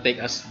will not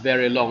take us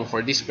very long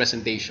for this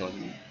presentation.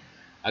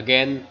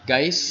 Again,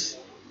 guys,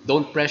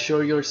 don't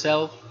pressure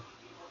yourself.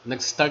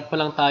 Nag-start pa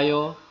lang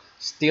tayo.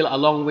 Still a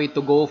long way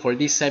to go for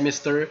this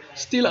semester.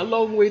 Still a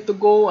long way to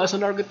go. As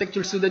an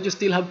architecture student, you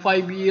still have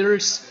 5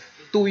 years,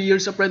 2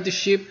 years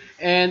apprenticeship,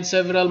 and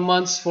several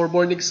months for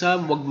board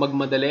exam. Wag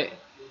magmadali.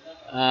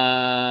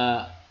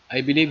 I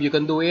believe you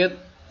can do it.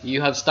 You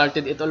have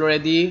started it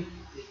already.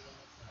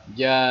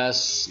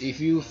 Just,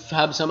 if you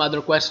have some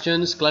other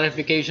questions,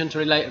 clarifications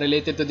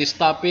related to this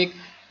topic,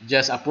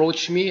 just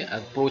approach me,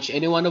 approach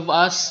any one of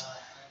us,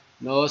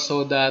 no,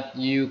 so that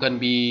you can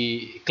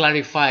be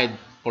clarified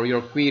for your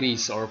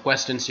queries or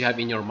questions you have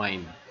in your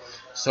mind.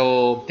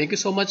 So, thank you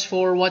so much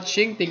for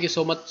watching. Thank you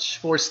so much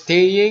for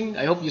staying.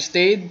 I hope you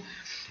stayed.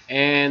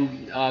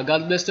 And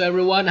God bless to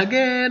everyone.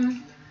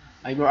 Again,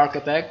 I'm your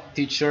architect,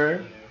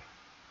 teacher,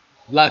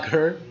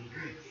 vlogger.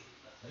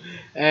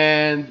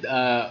 And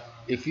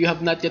if you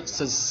have not yet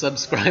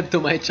subscribed to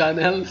my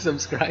channel,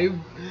 subscribe,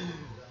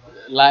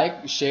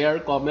 like, share,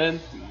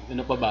 comment,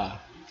 ano pa ba?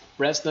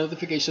 Press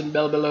notification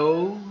bell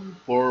below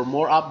for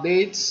more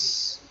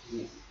updates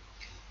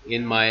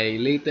in my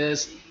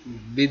latest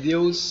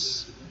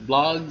videos,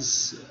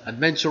 blogs,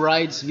 adventure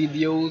rides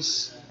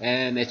videos,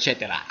 and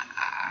etc.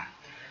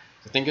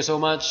 So thank you so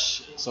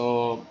much.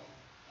 So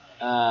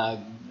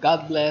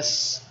God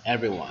bless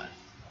everyone.